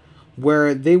War,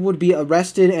 where they would be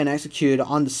arrested and executed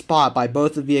on the spot by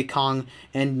both the Viet Cong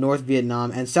and North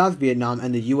Vietnam and South Vietnam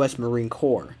and the U.S. Marine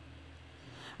Corps.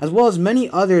 As well as many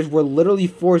others were literally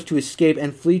forced to escape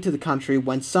and flee to the country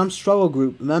when some struggle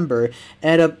group member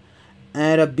ended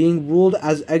up being ruled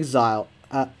as exiled.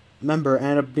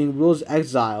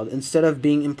 Instead of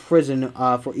being imprisoned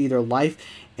for either life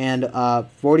and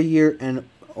 40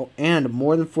 and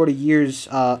more than 40 years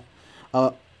of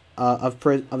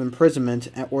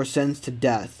imprisonment or sentenced to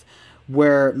death,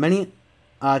 where many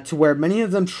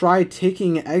of them tried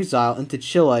taking exile into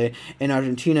Chile and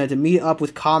Argentina to meet up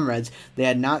with comrades they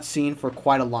had not seen for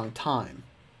quite a long time.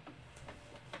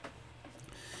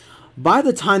 By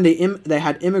the time they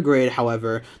had immigrated,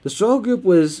 however, the struggle group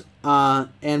was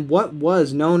and what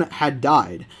was known had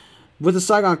died with the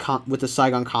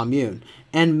Saigon Commune,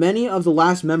 and many of the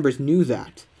last members knew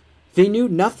that. They knew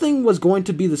nothing was going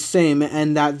to be the same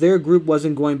and that their group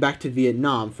wasn't going back to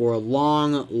Vietnam for a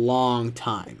long, long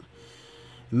time.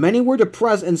 Many were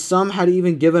depressed, and some had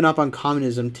even given up on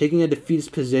communism, taking a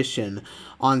defeatist position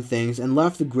on things, and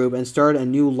left the group and started a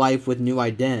new life with new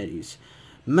identities.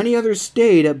 Many others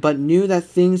stayed, but knew that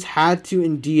things had to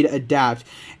indeed adapt,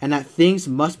 and that things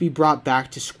must be brought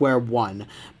back to square one,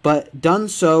 but done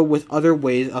so with other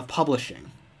ways of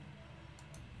publishing.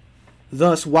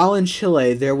 Thus, while in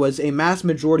Chile there was a mass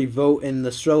majority vote in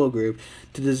the struggle group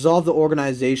to dissolve the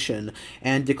organization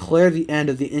and declare the end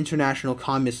of the International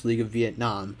Communist League of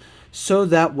Vietnam, so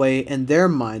that way, in their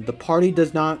mind, the party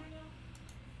does not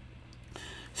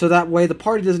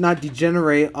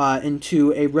degenerate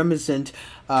into a reminiscent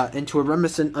of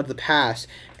the past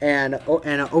and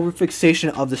an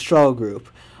overfixation of the struggle group.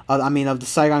 Of the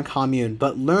Saigon Commune,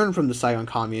 but learn from the Saigon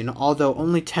Commune, although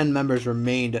only 10 members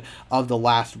remained of the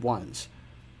last ones.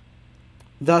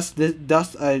 Thus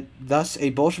a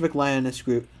Bolshevik-Leninist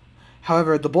group.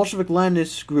 However, the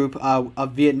Bolshevik-Leninist group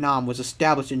of Vietnam was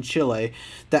established in Chile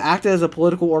that acted as a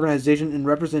political organization in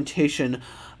representation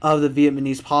of the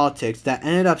Vietnamese politics that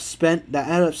ended up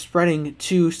spreading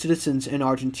to citizens in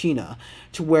Argentina,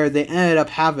 to where they ended up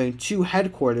having two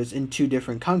headquarters in two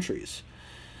different countries.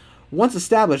 Once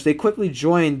established, they quickly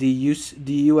joined the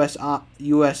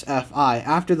USFI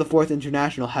after the Fourth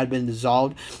International had been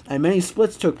dissolved, and many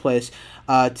splits took place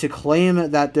to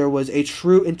claim that there was a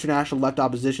true international left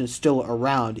opposition still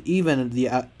around, even the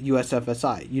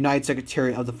USFSI, United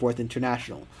Secretariat of the Fourth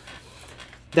International,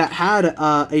 that had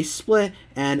a split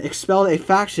and expelled a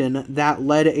faction that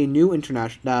led a new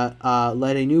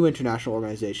international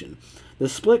organization. The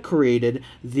split created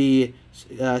the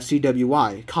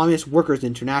CWI, Communist Workers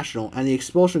International, and the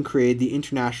expulsion created the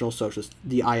International Socialist,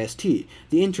 the IST,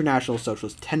 the International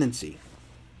Socialist Tendency.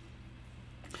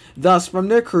 Thus, from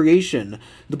their creation,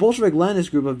 the Bolshevik-Leninist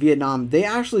group of Vietnam, they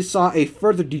actually saw a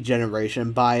further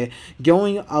degeneration by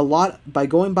going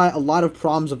by a lot of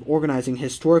problems of organizing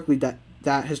historically that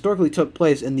historically took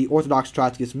place in the Orthodox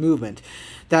Trotskyist movement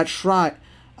that tried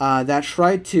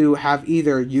to have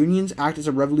either unions act as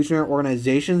a revolutionary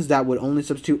organizations that would only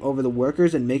substitute over the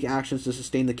workers and make actions to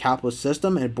sustain the capitalist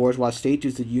system and bourgeois state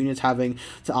due to the unions having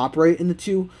to operate in the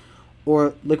two,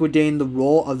 or liquidating the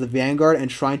role of the vanguard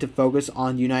and trying to focus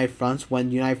on united fronts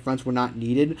when united fronts were not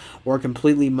needed, or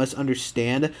completely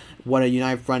misunderstand what a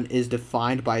united front is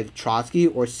defined by Trotsky,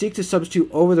 or seek to substitute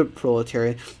over the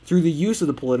proletariat through the use of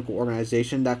the political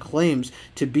organization that claims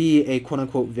to be a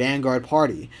quote-unquote vanguard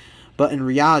party, but in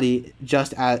reality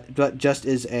just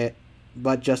is a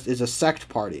sect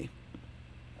party.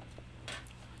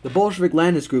 The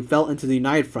Bolshevik-Leninist group fell into the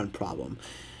United Front problem.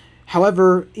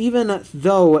 However, even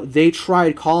though they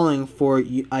tried calling for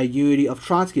a unity of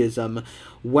Trotskyism,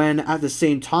 when at the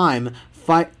same time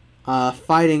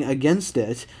fighting against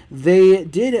it, they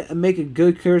did make a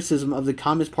good criticism of the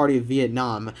Communist Party of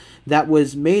Vietnam that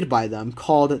was made by them,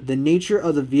 called The Nature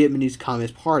of the Vietnamese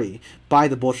Communist Party by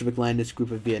the Bolshevik-Leninist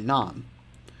group of Vietnam,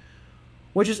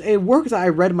 which is a work that I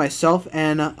read myself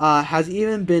and has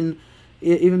even been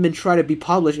tried to be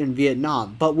published in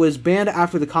Vietnam, but was banned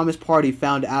after the Communist Party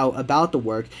found out about the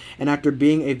work, and after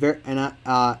being it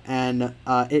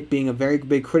being a very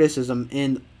big criticism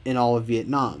in all of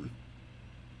Vietnam.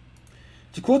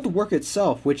 To quote the work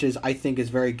itself, which I think is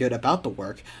very good about the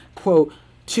work, quote,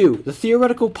 2. The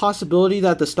theoretical possibility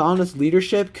that the Stalinist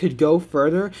leadership could go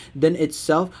further than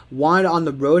itself wide on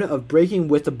the road of breaking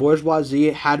with the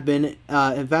bourgeoisie had been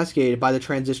investigated by the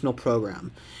transitional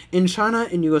program. In China,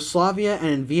 in Yugoslavia, and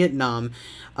in Vietnam,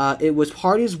 it was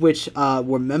parties which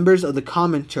were members of the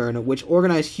Comintern which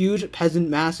organized huge peasant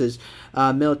masses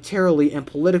militarily and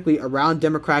politically around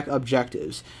democratic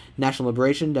objectives: national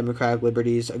liberation, democratic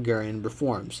liberties, agrarian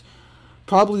reforms.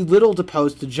 Probably little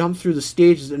disposed to jump through the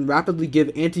stages and rapidly give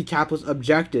anti-capitalist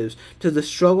objectives to the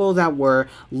struggle that were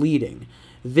leading.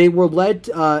 They were led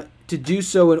to do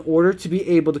so in order to be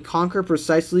able to conquer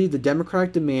precisely the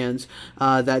democratic demands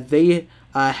that they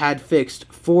had fixed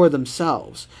for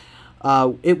themselves.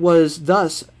 It was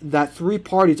thus that three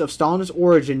parties of Stalinist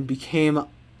origin became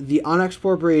the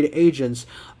unexpropriated agents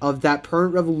of that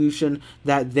permanent revolution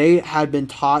that they had been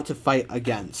taught to fight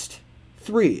against.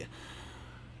 3.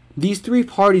 These three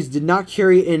parties did not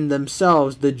carry in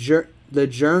themselves the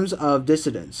germs of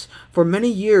dissidence. For many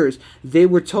years, they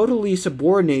were totally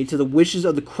subordinate to the wishes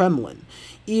of the Kremlin,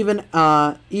 even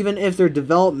if their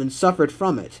development suffered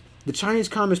from it. The Chinese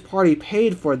Communist Party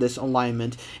paid for this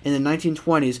alignment in the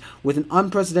 1920s with an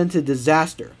unprecedented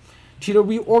disaster. Tito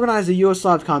reorganized the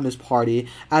Yugoslav Communist Party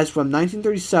as from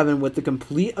 1937 with the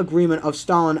complete agreement of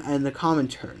Stalin and the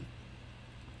Comintern.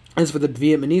 As for the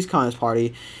Vietnamese Communist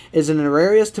Party, it is an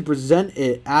hilarious to present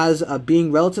it as being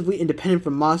relatively independent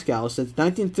from Moscow since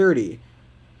 1930.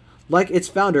 Like its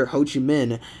founder, Ho Chi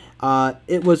Minh,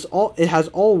 it has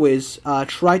always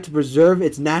tried to preserve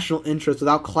its national interests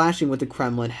without clashing with the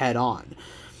Kremlin head-on.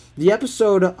 The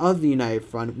episode of the United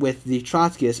Front with the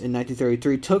Trotskyists in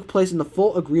 1933 took place in the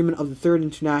full agreement of the Third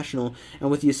International and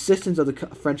with the assistance of the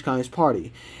French Communist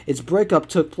Party. Its breakup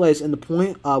took place in the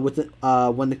point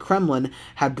when the Kremlin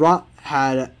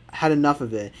had enough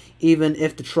of it, even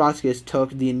if the Trotskyists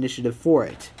took the initiative for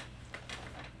it.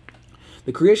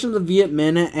 The creation of the Viet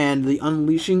Minh and the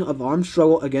unleashing of armed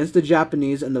struggle against the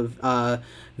Japanese and the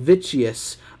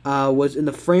Vichysts was in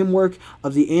the framework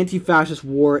of the anti-fascist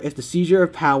war if the seizure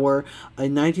of power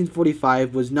in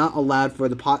 1945 was not allowed for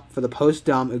the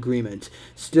Potsdam Agreement.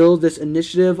 Still, this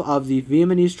initiative of the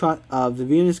Vietnamese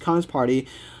Communist Party,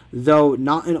 though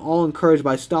not at all encouraged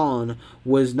by Stalin,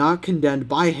 was not condemned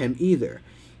by him either.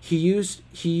 He used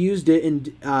it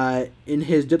in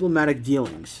his diplomatic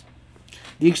dealings.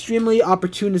 The extremely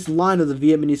opportunist line of the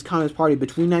Vietnamese Communist Party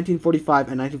between 1945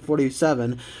 and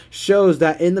 1947 shows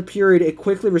that in the period it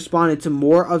quickly responded to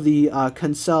more of the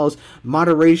Consel's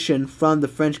moderation from the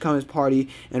French Communist Party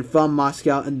and from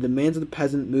Moscow and the demands of the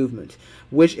peasant movement,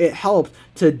 which it helped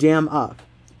to dam up.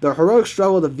 The heroic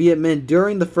struggle of the Viet Minh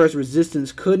during the first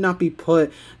resistance could not be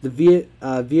put the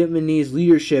Vietnamese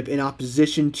leadership in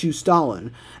opposition to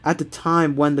Stalin at the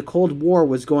time when the Cold War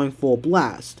was going full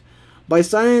blast. By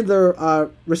signing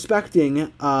respecting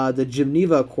the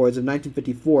Geneva Accords of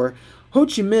 1954, Ho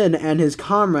Chi Minh and his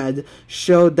comrades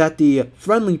showed that the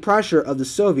friendly pressure of the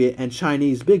Soviet and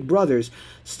Chinese big brothers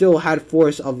still had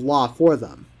force of law for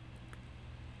them.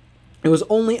 It was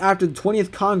only after the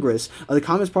 20th Congress of the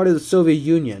Communist Party of the Soviet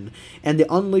Union and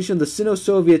the unleashing of the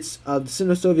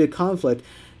Sino-Soviet conflict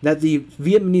that the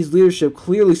Vietnamese leadership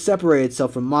clearly separated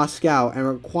itself from Moscow and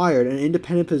required an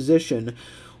independent position,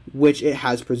 which it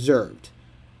has preserved.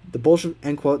 The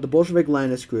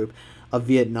Bolshevik-Leninist group of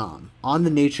Vietnam, on the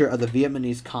nature of the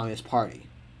Vietnamese Communist Party.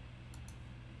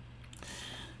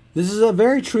 This is a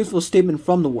very truthful statement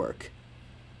from the work.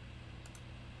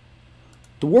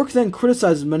 The work then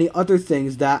criticizes many other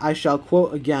things that I shall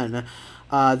quote again,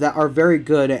 that are very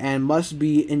good and must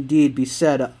indeed be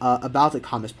said about the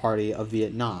Communist Party of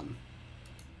Vietnam.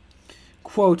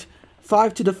 Quote,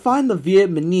 5. To define the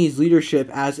Vietnamese leadership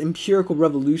as empirical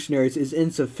revolutionaries is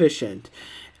insufficient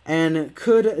and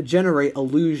could generate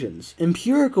illusions.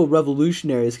 Empirical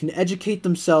revolutionaries can educate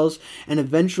themselves and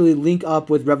eventually link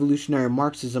up with revolutionary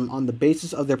Marxism on the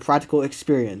basis of their practical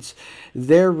experience,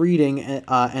 their reading,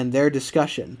 and their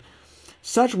discussion.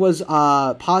 Such was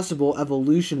possible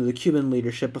evolution of the Cuban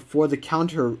leadership before the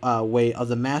counterweight of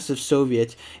the massive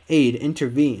Soviet aid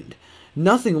intervened.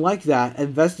 Nothing like that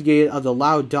investigated of the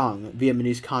Lao Dong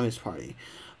Vietnamese Communist Party,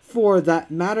 for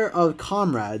that matter of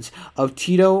comrades of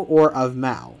Tito or of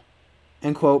Mao.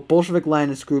 End quote,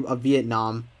 Bolshevik-Leninist group of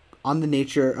Vietnam on the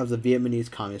nature of the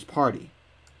Vietnamese Communist Party.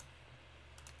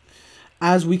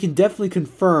 As we can definitely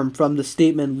confirm from the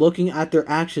statement looking at their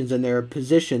actions and their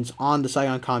positions on the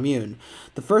Saigon Commune,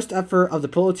 the first effort of the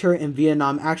proletariat in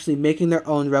Vietnam actually making their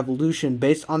own revolution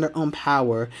based on their own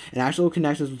power and actual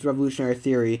connections with revolutionary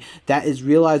theory that is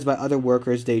realized by other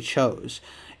workers they chose.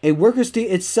 A worker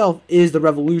state itself is the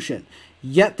revolution,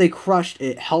 yet they crushed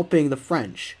it, helping the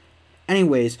French.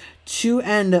 Anyways, to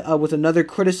end with another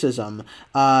criticism,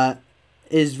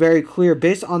 is very clear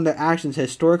based on their actions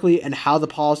historically and how the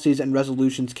policies and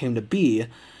resolutions came to be.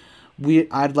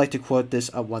 I'd like to quote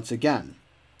this once again.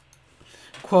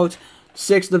 Quote,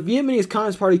 6. The Vietnamese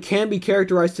Communist Party can be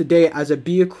characterized today as a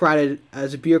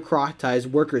bureaucratized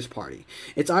workers' party.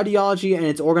 Its ideology and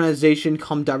its organization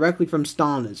come directly from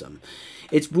Stalinism.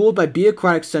 It's ruled by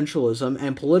bureaucratic centralism,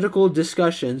 and political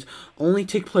discussions only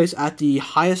take place at the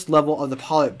highest level of the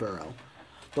Politburo.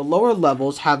 The lower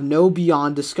levels have no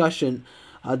beyond discussing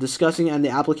and the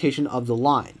application of the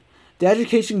line. The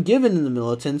education given in the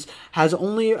militants has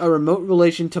only a remote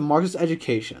relation to Marxist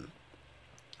education,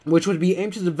 which would be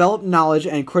aimed to develop knowledge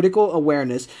and critical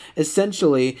awareness.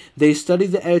 Essentially, they study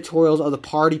the editorials of the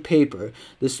party paper,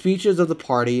 the speeches of the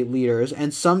party leaders,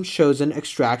 and some chosen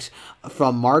extracts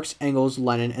from Marx, Engels,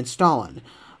 Lenin, and Stalin.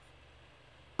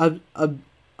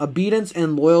 Obedience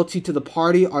and loyalty to the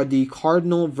party are the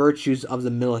cardinal virtues of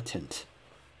the militant.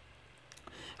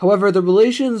 However, the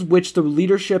relations which the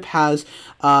leadership has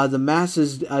the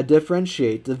masses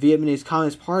differentiate the Vietnamese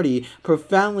Communist Party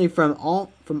profoundly from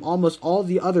almost all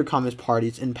the other communist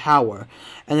parties in power,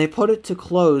 and they put it to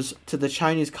close to the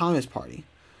Chinese Communist Party.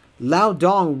 Lao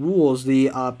Dong rules the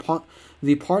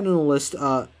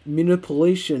paternalist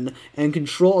manipulation and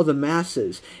control of the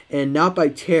masses, and not by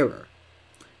terror.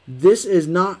 This is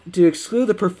not to exclude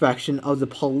the perfection of the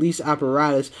police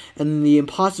apparatus and the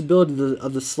impossibility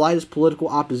of the slightest political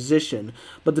opposition,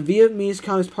 but the Vietnamese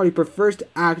Communist Party prefers to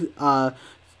act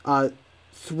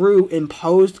through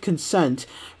imposed consent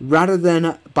rather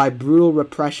than by brutal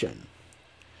repression.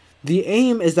 The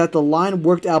aim is that the line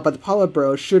worked out by the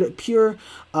Politburo should appear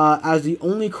as the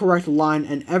only correct line,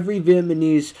 and every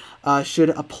Vietnamese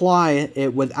should apply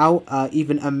it without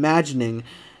even imagining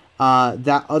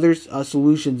that other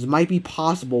solutions might be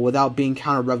possible without being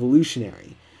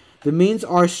counter-revolutionary. The means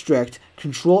are strict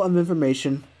control of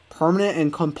information, permanent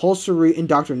and compulsory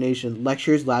indoctrination,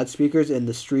 lectures, loudspeakers in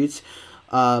the streets,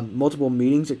 multiple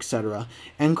meetings, etc.,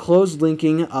 and close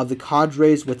linking of the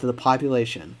cadres with the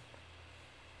population.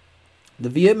 The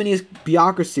Vietnamese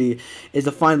bureaucracy is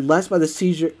defined less by the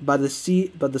size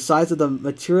of the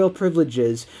material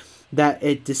privileges that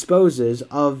it disposes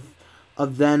of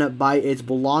than by its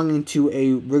belonging to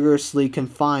a rigorously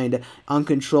confined,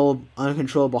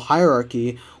 uncontrollable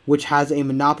hierarchy, which has a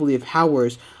monopoly of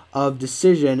powers of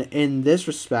decision. In this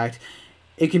respect,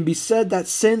 it can be said that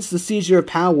since the seizure of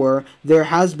power, there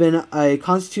has been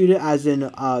constituted, as in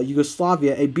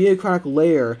Yugoslavia, a bureaucratic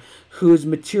layer whose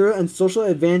material and social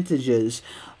advantages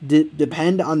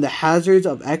depend on the hazards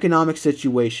of economic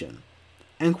situation.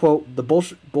 End quote. The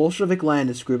Bolshevik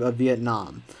Leninist Group of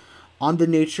Vietnam, on the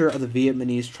nature of the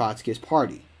Vietnamese Trotskyist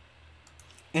Party.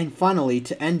 And finally,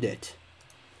 to end it,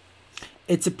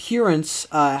 its appearance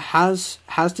has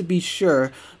to be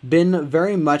sure been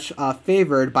very much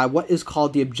favored by what is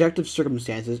called the objective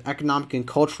circumstances, economic and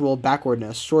cultural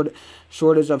backwardness,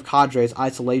 shortage of cadres,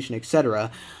 isolation,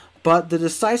 etc. But the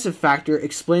decisive factor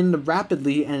explaining the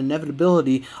rapidity and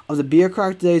inevitability of the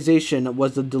bureaucratization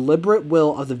was the deliberate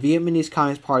will of the Vietnamese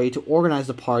Communist Party to organize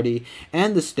the party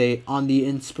and the state on the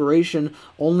inspiration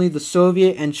only the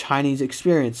Soviet and Chinese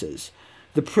experiences.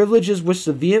 The privileges which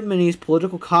the Vietnamese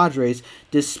political cadres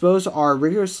dispose are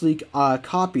rigorously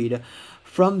copied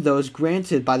from those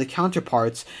granted by the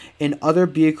counterparts in other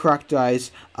bureaucratized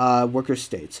worker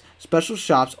states. Special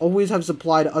shops always have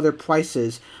supplied other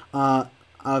prices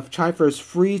of trifles,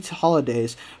 free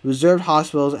holidays, reserved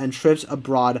hospitals and trips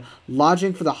abroad,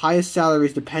 lodging for the highest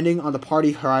salaries depending on the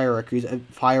party hierarchy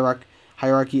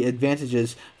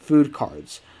advantages, food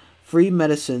cards, free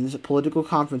medicines, political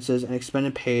conferences, and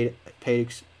expenses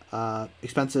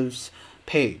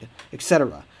paid,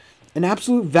 etc. In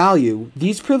absolute value,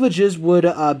 these privileges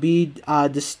would be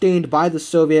disdained by the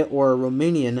Soviet or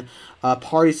Romanian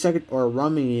party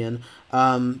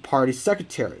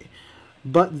secretary.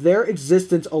 But their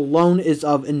existence alone is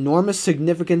of enormous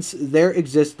significance. There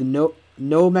exists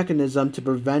no mechanism to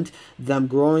prevent them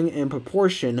growing in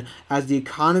proportion as the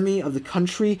economy of the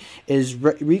country is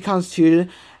reconstituted,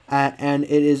 and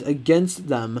it is against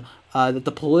them that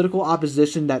the political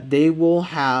opposition that they will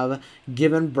have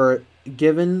given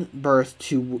birth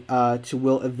to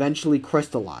will eventually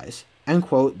crystallize. End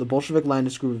quote. The Bolshevik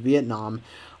Leninist Group of Vietnam,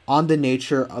 on the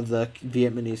nature of the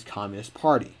Vietnamese Communist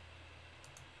Party.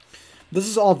 This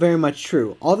is all very much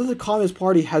true. All that the Communist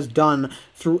Party has done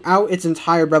throughout its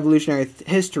entire revolutionary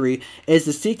history is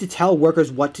to seek to tell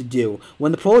workers what to do,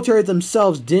 when the proletariat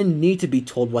themselves didn't need to be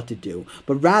told what to do,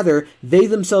 but rather they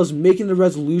themselves making the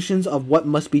resolutions of what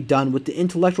must be done with the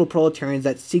intellectual proletarians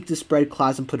that seek to spread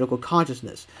class and political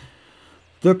consciousness.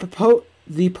 The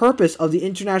The purpose of the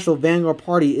International Vanguard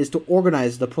Party is to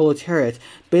organize the proletariat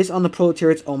based on the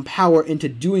proletariat's own power into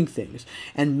doing things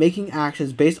and making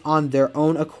actions based on their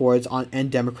own accords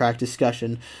and democratic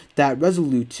discussion that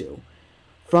resolute to,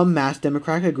 from mass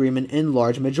democratic agreement in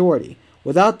large majority.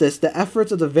 Without this, the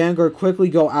efforts of the vanguard quickly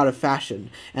go out of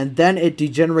fashion, and then it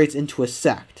degenerates into a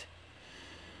sect.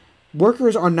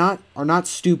 Workers are not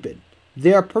stupid.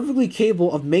 They are perfectly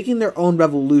capable of making their own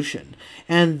revolution,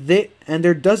 and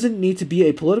there doesn't need to be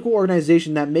a political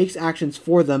organization that makes actions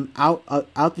for them out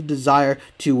the desire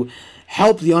to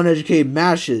help the uneducated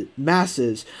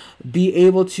masses be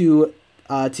able to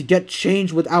get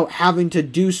change without having to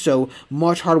do so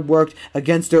much hard work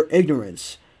against their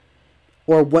ignorance,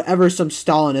 or whatever some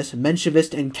Stalinist,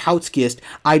 Menshevist, and Trotskyist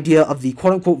idea of the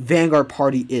quote-unquote Vanguard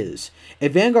Party is. A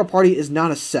Vanguard Party is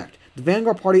not a sect. The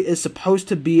Vanguard Party is supposed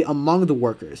to be among the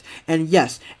workers, and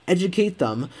yes, educate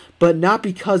them, but not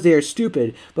because they are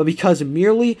stupid, but because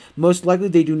merely, most likely,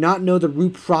 they do not know the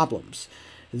root problems.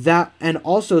 That, and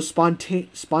also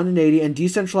spontaneity and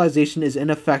decentralization is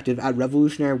ineffective at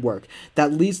revolutionary work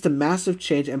that leads to massive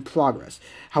change and progress.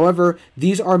 However,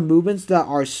 these are movements that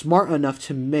are smart enough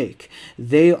to make.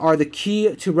 They are the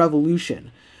key to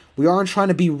revolution. We aren't trying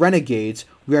to be renegades,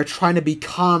 we are trying to be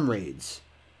comrades.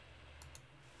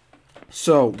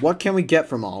 So, what can we get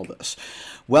from all this?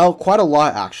 Well, quite a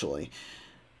lot, actually.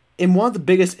 In one of the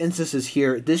biggest instances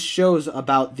here, this shows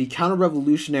about the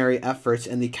counter-revolutionary efforts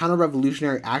and the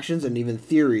counter-revolutionary actions and even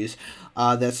theories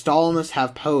that Stalinists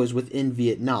have posed within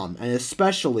Vietnam, and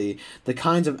especially the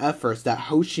kinds of efforts that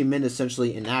Ho Chi Minh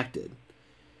essentially enacted.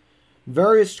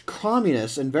 Various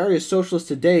communists and various socialists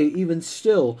today even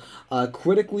still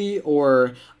critically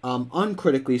or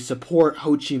uncritically support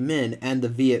Ho Chi Minh and the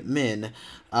Viet Minh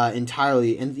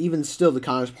entirely, and even still the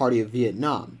Communist Party of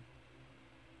Vietnam.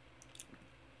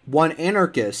 One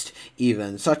anarchist,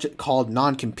 even, such called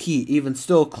non-compete, even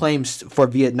still claims for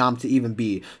Vietnam to even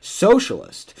be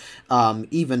socialist,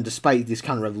 even despite these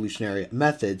counter-revolutionary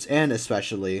methods, and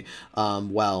especially,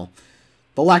 well,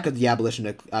 the lack of the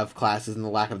abolition of classes and the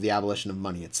lack of the abolition of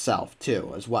money itself,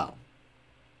 too, as well.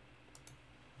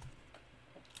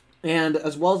 And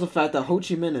as well as the fact that Ho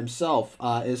Chi Minh himself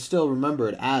is still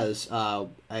remembered as an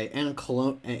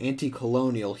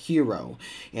anti-colonial hero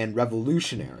and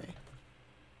revolutionary.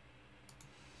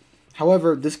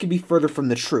 However, this could be further from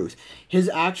the truth. His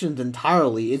actions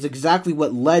entirely is exactly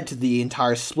what led to the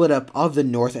entire split-up of the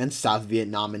North and South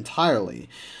Vietnam entirely,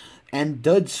 and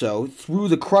did so through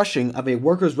the crushing of a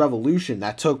workers' revolution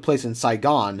that took place in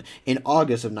Saigon in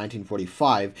August of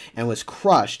 1945 and was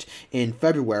crushed in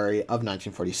February of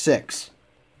 1946.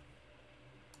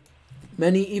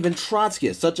 Many even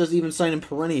Trotskyists, such as even Simon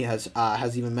Perenni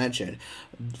has even mentioned,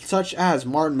 such as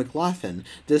Martin McLaughlin,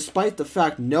 despite the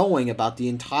fact knowing about the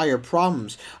entire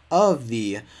problems of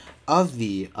the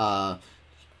Indochinese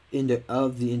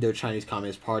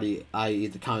Communist Party, i.e.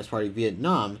 the Communist Party of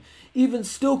Vietnam, even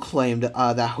still claimed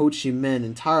that Ho Chi Minh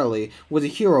entirely was a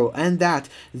hero, and that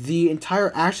the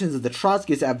entire actions of the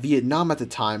Trotskyists at Vietnam at the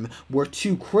time were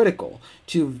too critical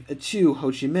to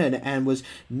Ho Chi Minh, and was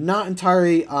not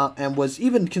entirely and was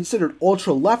even considered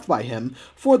ultra left by him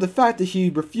for the fact that they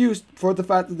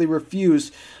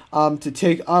refused to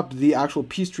take up the actual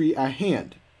peace treaty at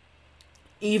hand.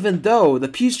 Even though the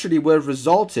peace treaty would have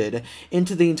resulted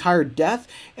into the entire death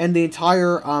and the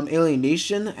entire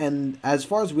alienation, and as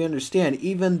far as we understand,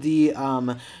 even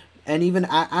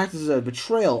act as a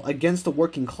betrayal against the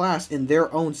working class in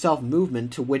their own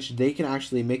self-movement, to which they can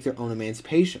actually make their own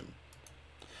emancipation.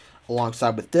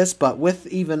 Alongside with this, but with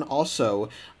even also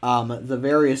the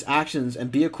various actions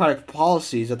and bureaucratic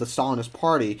policies that the Stalinist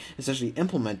Party essentially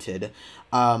implemented,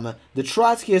 the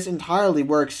Trotskyists entirely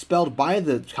were expelled by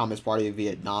the Communist Party of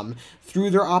Vietnam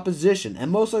through their opposition,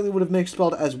 and most likely would have been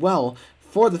expelled as well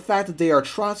for the fact that they are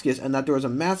Trotskyists and that there was a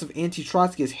massive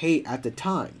anti-Trotskyist hate at the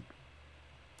time.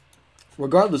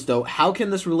 Regardless, though, how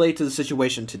can this relate to the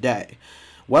situation today?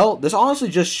 Well, this honestly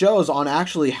just shows on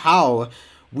actually how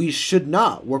we should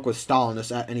not work with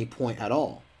Stalinists at any point at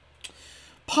all.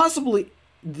 Possibly,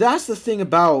 that's the thing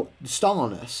about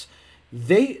Stalinists.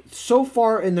 They, so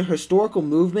far in the historical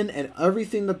movement and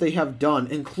everything that they have done,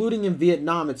 including in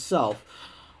Vietnam itself,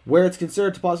 where it's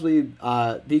considered to possibly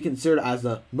be considered as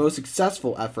the most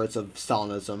successful efforts of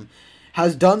Stalinism,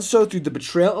 has done so through the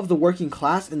betrayal of the working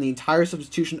class and the entire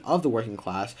substitution of the working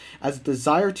class as a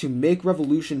desire to make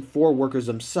revolution for workers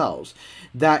themselves,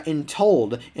 that in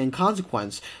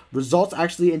consequence, results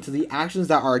actually into the actions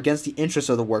that are against the interests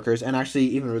of the workers and actually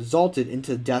even resulted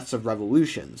into deaths of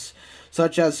revolutions,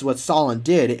 such as what Stalin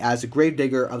did as a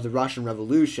gravedigger of the Russian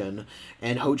Revolution,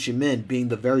 and Ho Chi Minh being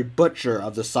the very butcher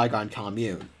of the Saigon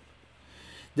Commune.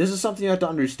 This is something you have to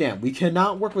understand. We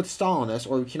cannot work with Stalinists,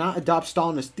 or we cannot adopt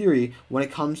Stalinist theory when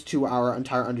it comes to our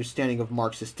entire understanding of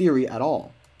Marxist theory at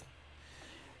all.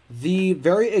 The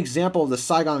very example of the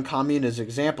Saigon Commune is an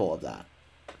example of that.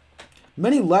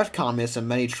 Many left communists and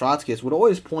many Trotskyists would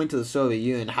always point to the Soviet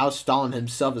Union, how Stalin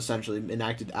himself essentially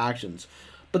enacted actions.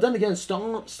 But then again,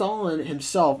 Stalin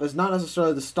himself is not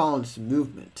necessarily the Stalinist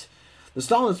movement. The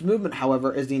Stalinist movement,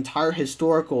 however, is the entire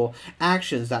historical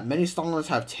actions that many Stalinists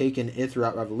have taken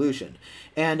throughout revolution.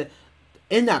 And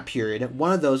in that period,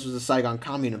 one of those was the Saigon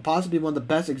Commune, and possibly one of the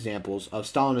best examples of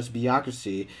Stalinist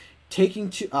bureaucracy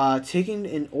taking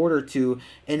in order to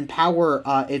empower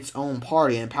its own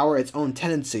party, empower its own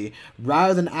tendency,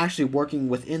 rather than actually working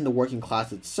within the working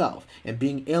class itself and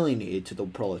being alienated to the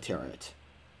proletariat.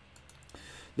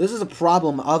 This is a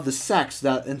problem of the sects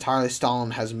that entirely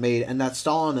Stalin has made, and that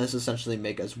Stalinists essentially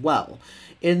make as well,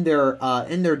 in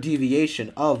their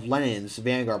deviation of Lenin's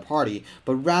vanguard party,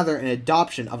 but rather an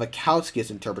adoption of a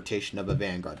Kautskyist interpretation of a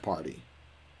vanguard party.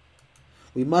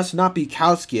 We must not be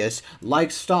Kautskyists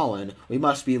like Stalin, we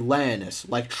must be Leninists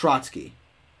like Trotsky.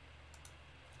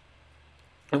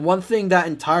 And one thing that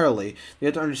entirely you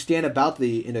have to understand about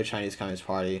the Indochinese Communist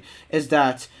Party is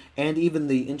that, and even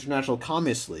the International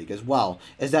Communist League as well,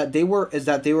 is that they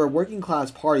were working class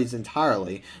parties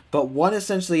entirely, but one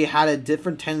essentially had a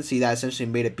different tendency that essentially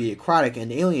made it bureaucratic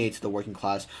and alienated to the working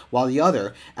class, while the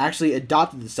other actually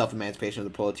adopted the self-emancipation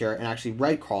of the proletariat and actually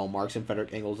read Karl Marx and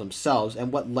Frederick Engels themselves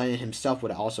and what Lenin himself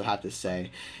would also have to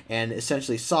say, and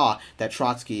essentially saw that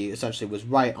Trotsky essentially was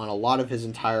right on a lot of his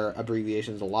entire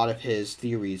abbreviations, a lot of his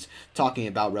theories talking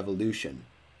about revolution.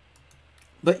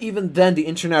 But even then, the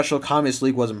International Communist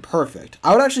League wasn't perfect.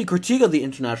 I would actually critique of the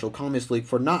International Communist League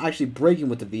for not actually breaking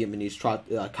with the Vietnamese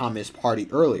Communist Party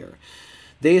earlier.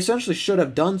 They essentially should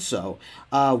have done so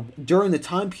during the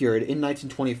time period in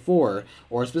 1924,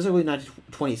 or specifically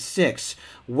 1926,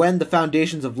 when the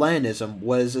foundations of Leninism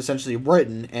was essentially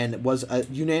written and was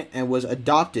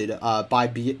adopted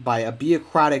by a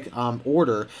bureaucratic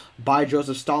order by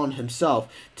Joseph Stalin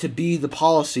himself to be the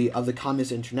policy of the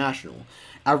Communist International.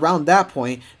 Around that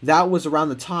point, that was around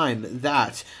the time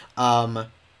that the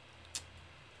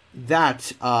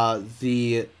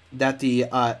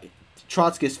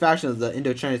Trotskyist faction of the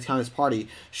Indochinese Communist Party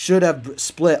should have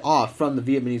split off from the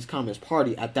Vietnamese Communist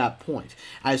Party at that point,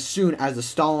 as soon as the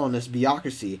Stalinist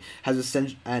bureaucracy and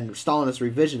Stalinist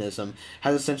revisionism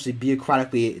has essentially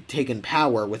bureaucratically taken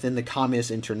power within the Communist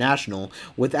International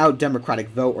without democratic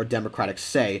vote or democratic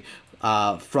say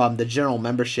from the general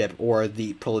membership or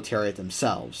the proletariat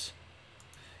themselves.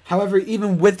 However,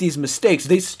 even with these mistakes,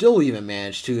 they still even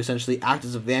managed to essentially act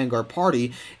as a vanguard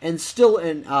party and still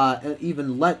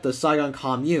even let the Saigon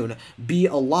Commune be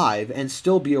alive and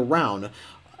still be around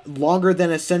longer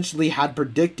than essentially had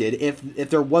predicted if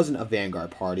there wasn't a vanguard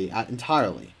party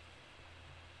entirely.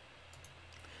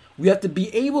 We have to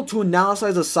be able to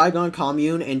analyze the Saigon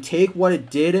Commune and take what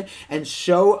it did and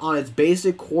show on its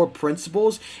basic core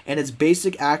principles and its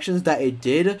basic actions that it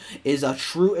did is a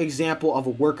true example of a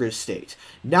workers' state.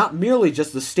 Not merely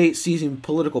just the state seizing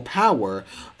political power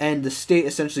and the state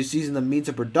essentially seizing the means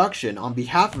of production on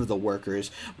behalf of the workers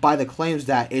by the claims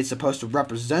that it's supposed to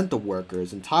represent the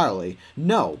workers entirely.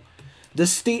 No. The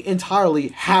state entirely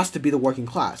has to be the working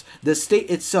class. The state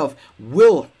itself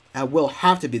will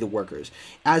have to be the workers,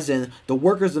 as in the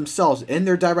workers themselves in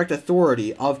their direct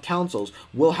authority of councils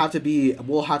will have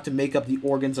to make up the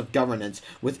organs of governance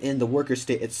within the worker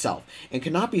state itself, and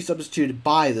cannot be substituted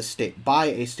by the state, by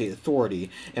a state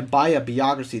authority, and by a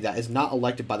bureaucracy that is not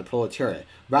elected by the proletariat.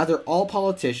 Rather, all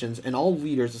politicians and all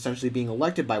leaders essentially being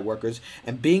elected by workers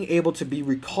and being able to be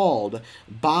recalled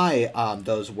by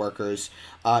those workers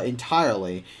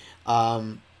entirely.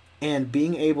 And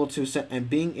being able to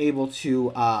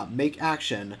make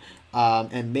action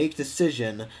and make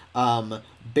decision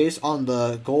based on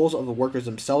the goals of the workers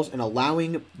themselves, and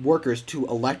allowing workers to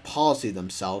elect policy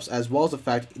themselves, as well as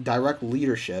affect direct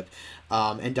leadership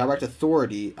and direct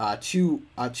authority to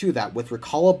that with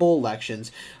recallable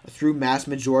elections through mass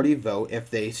majority vote if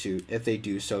they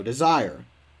do so desire.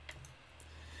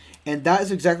 And that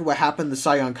is exactly what happened in the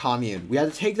Saigon Commune. We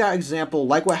had to take that example,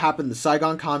 like what happened in the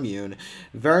Saigon Commune,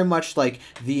 very much like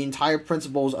the entire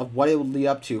principles of what it would lead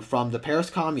up to, from the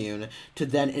Paris Commune to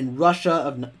then in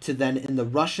Russia, to then in the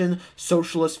Russian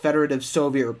Socialist Federative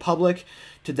Soviet Republic,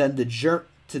 to then the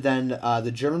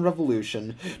German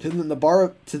Revolution, to then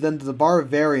the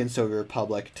Bavarian Soviet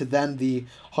Republic, to then the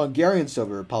Hungarian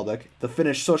Soviet Republic, the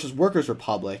Finnish Socialist Workers'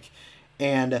 Republic,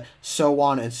 and so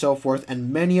on and so forth,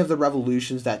 and many of the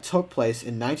revolutions that took place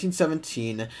in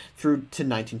 1917 through to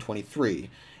 1923.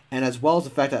 and as well as the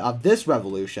fact that of this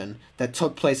revolution that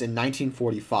took place in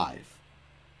 1945.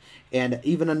 And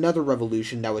even another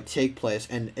revolution that would take place,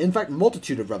 and in fact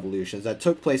multitude of revolutions that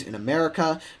took place in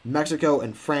America, Mexico,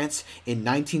 and France in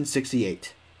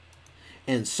 1968.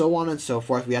 And so on and so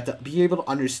forth. We have to be able to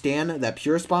understand that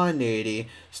pure spontaneity,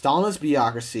 Stalinist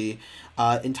bureaucracy,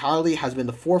 entirely has been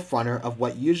the forefronter of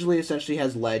what usually essentially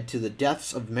has led to the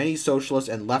deaths of many socialist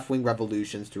and left-wing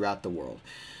revolutions throughout the world.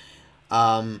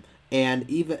 And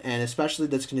especially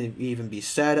this can even be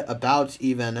said about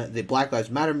even the Black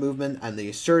Lives Matter movement and the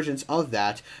resurgence of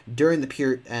that during the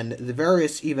period and the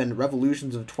various even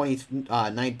revolutions of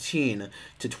 2019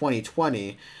 to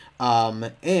 2020,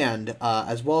 and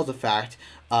as well as the fact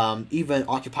even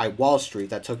Occupy Wall Street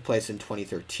that took place in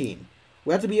 2013.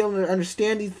 We have to be able to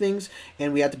understand these things,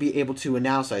 and we have to be able to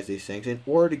analyze these things in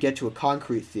order to get to a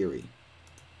concrete theory.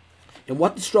 And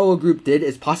what the struggle group did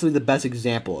is possibly the best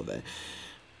example of it.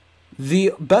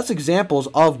 The best examples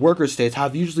of worker states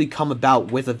have usually come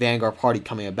about with a vanguard party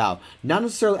coming about, not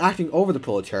necessarily acting over the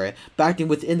proletariat, but acting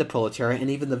within the proletariat,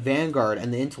 and even the vanguard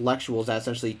and the intellectuals that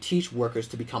essentially teach workers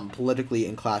to become politically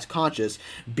and class conscious,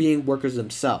 being workers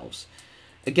themselves.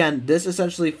 Again, this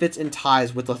essentially fits in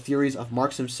ties with the theories of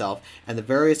Marx himself and the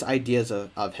various ideas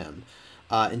of him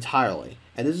entirely.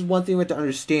 And this is one thing we have to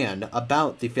understand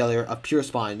about the failure of pure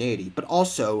spontaneity, but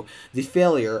also the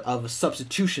failure of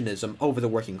substitutionism over the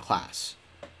working class.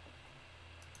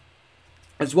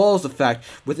 As well as the fact,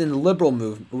 within the liberal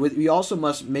movement, we also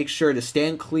must make sure to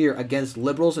stand clear against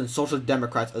liberals and social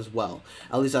democrats as well.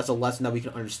 At least that's a lesson that we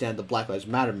can understand the Black Lives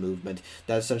Matter movement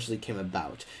that essentially came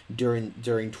about during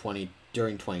 2020.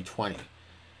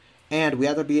 And we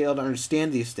have to be able to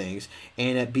understand these things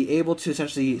and be able to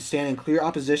essentially stand in clear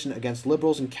opposition against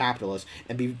liberals and capitalists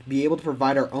and be able to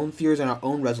provide our own theories and our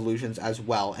own resolutions as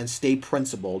well and stay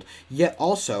principled, yet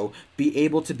also be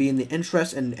able to be in the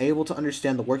interest and able to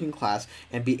understand the working class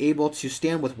and be able to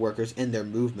stand with workers in their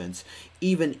movements,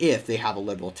 even if they have a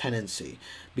liberal tendency.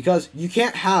 Because you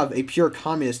can't have a pure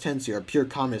communist tendency or a pure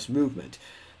communist movement.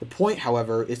 The point,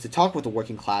 however, is to talk with the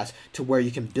working class to where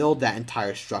you can build that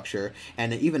entire structure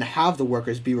and even have the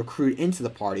workers be recruited into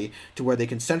the party to where they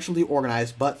can centrally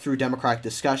organize, but through democratic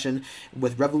discussion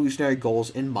with revolutionary goals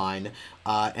in mind,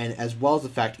 and as well as the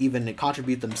fact even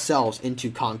contribute themselves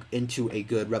into a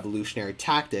good revolutionary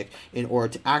tactic in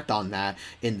order to act on that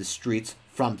in the streets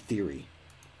from theory.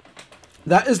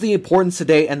 That is the importance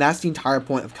today, and that's the entire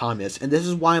point of communists. And this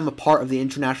is why I'm a part of the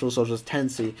International Socialist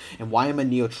tendency and why I'm a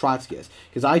neo-Trotskyist.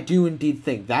 Because I do indeed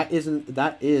think that is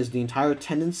the entire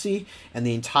tendency and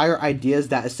the entire ideas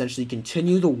that essentially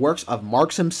continue the works of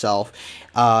Marx himself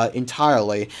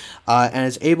entirely, and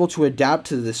is able to adapt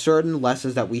to the certain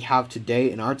lessons that we have today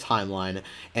in our timeline,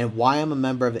 and why I'm a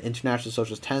member of the International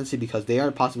Socialist tendency, because they are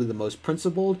possibly the most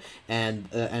principled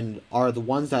and are the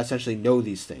ones that essentially know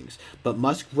these things, but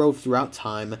must grow throughout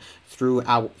time through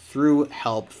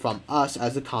help from us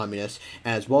as the communists,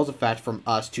 and as well as the fact from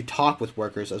us to talk with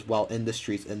workers as well in the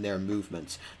streets in their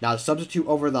movements, not to substitute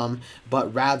over them,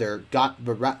 but rather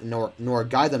nor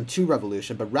guide them to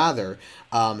revolution, but rather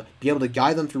be able to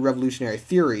guide them through revolutionary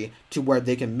theory to where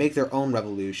they can make their own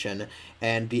revolution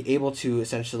and be able to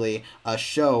essentially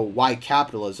show why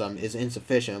capitalism is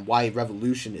insufficient, why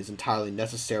revolution is entirely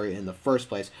necessary in the first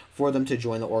place for them to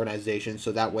join the organization,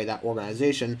 so that way that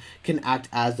organization can act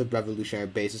as the revolutionary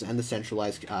basis and the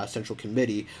centralized central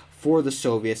committee for the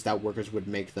Soviets that workers would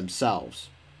make themselves.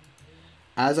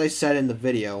 As I said in the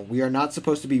video, we are not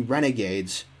supposed to be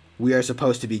renegades, we are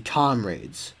supposed to be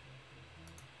comrades.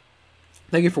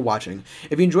 Thank you for watching.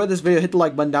 If you enjoyed this video, hit the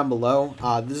like button down below.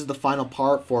 This is the final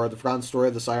part for the forgotten story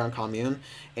of the Saigon Commune.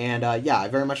 And yeah, I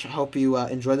very much hope you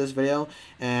enjoy this video.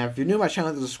 And if you're new to my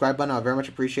channel, hit the subscribe button. I would very much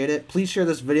appreciate it. Please share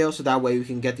this video so that way we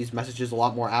can get these messages a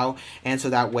lot more out, and so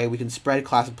that way we can spread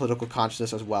class and political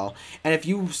consciousness as well. And if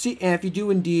you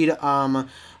do indeed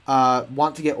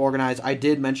want to get organized, I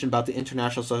did mention about the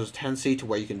International Socialist tendency to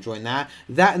where you can join that.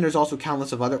 And there's also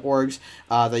countless of other orgs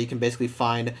that you can basically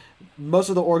find. Most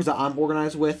of the orgs that I'm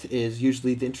organized with is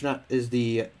usually the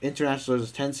International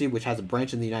Socialist tendency, which has a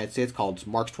branch in the United States called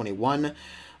March 21.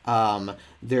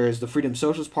 There's the Freedom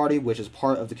Socialist Party, which is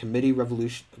part of the Committee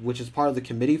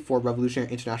for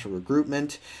Revolutionary International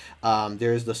Recruitment.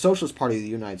 There's the Socialist Party of the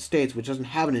United States, which doesn't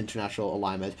have an international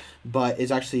alignment, but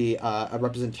is actually a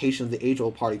representation of the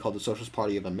age-old party called the Socialist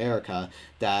Party of America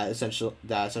that essentially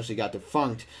got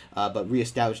defunct, but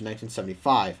reestablished in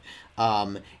 1975.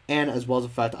 And as well as the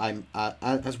fact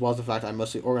I'm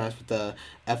mostly organized with the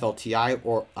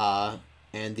FLTI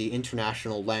and the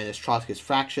International Leninist Trotskyist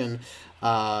Fraction,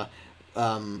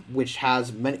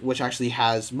 which actually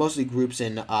has mostly groups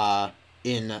in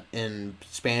in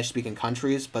Spanish-speaking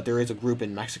countries, but there is a group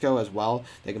in Mexico as well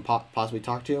they can possibly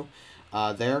talk to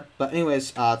there. But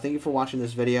anyways, thank you for watching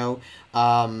this video,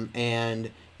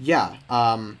 and yeah,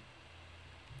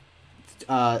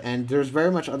 and there's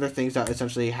very much other things that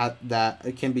essentially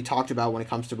that can be talked about when it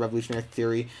comes to revolutionary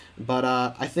theory. But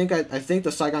I think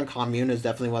the Saigon Commune is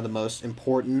definitely one of the most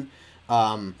important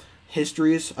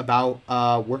histories about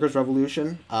workers'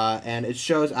 revolution, and it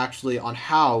shows actually on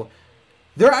how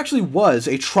there actually was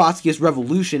a Trotskyist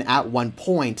revolution at one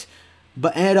point,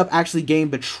 but ended up actually getting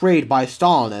betrayed by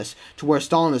Stalinists, to where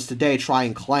Stalinists today try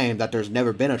and claim that there's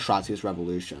never been a Trotskyist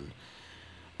revolution,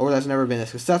 or there's never been a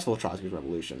successful Trotskyist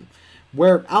revolution.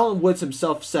 Where Alan Woods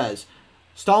himself says,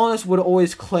 Stalinists would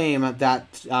always claim that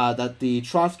that the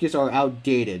Trotskyists are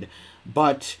outdated,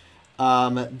 but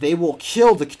they will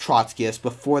kill the Trotskyists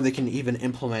before they can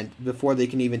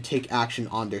even take action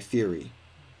on their theory.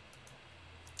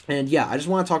 And yeah, I just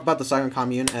want to talk about the Saigon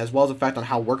Commune, as well as the fact on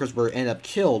how workers were ended up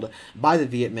killed by the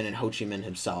Viet Minh and Ho Chi Minh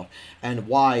himself, and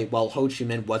why, well, Ho Chi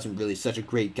Minh wasn't really such a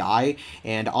great guy,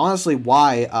 and honestly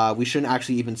why we shouldn't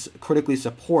actually even critically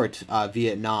support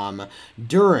Vietnam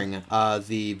during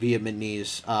the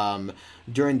Vietnamese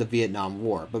during the Vietnam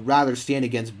War, but rather stand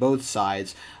against both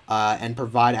sides and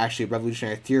provide actually a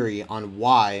revolutionary theory on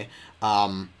why,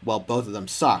 well, both of them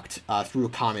sucked through a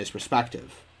communist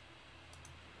perspective.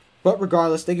 But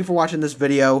regardless, thank you for watching this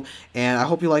video, and I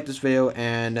hope you liked this video,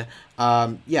 and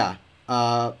yeah,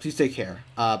 please take care.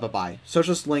 Bye-bye.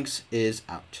 Socialist Links is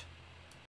out.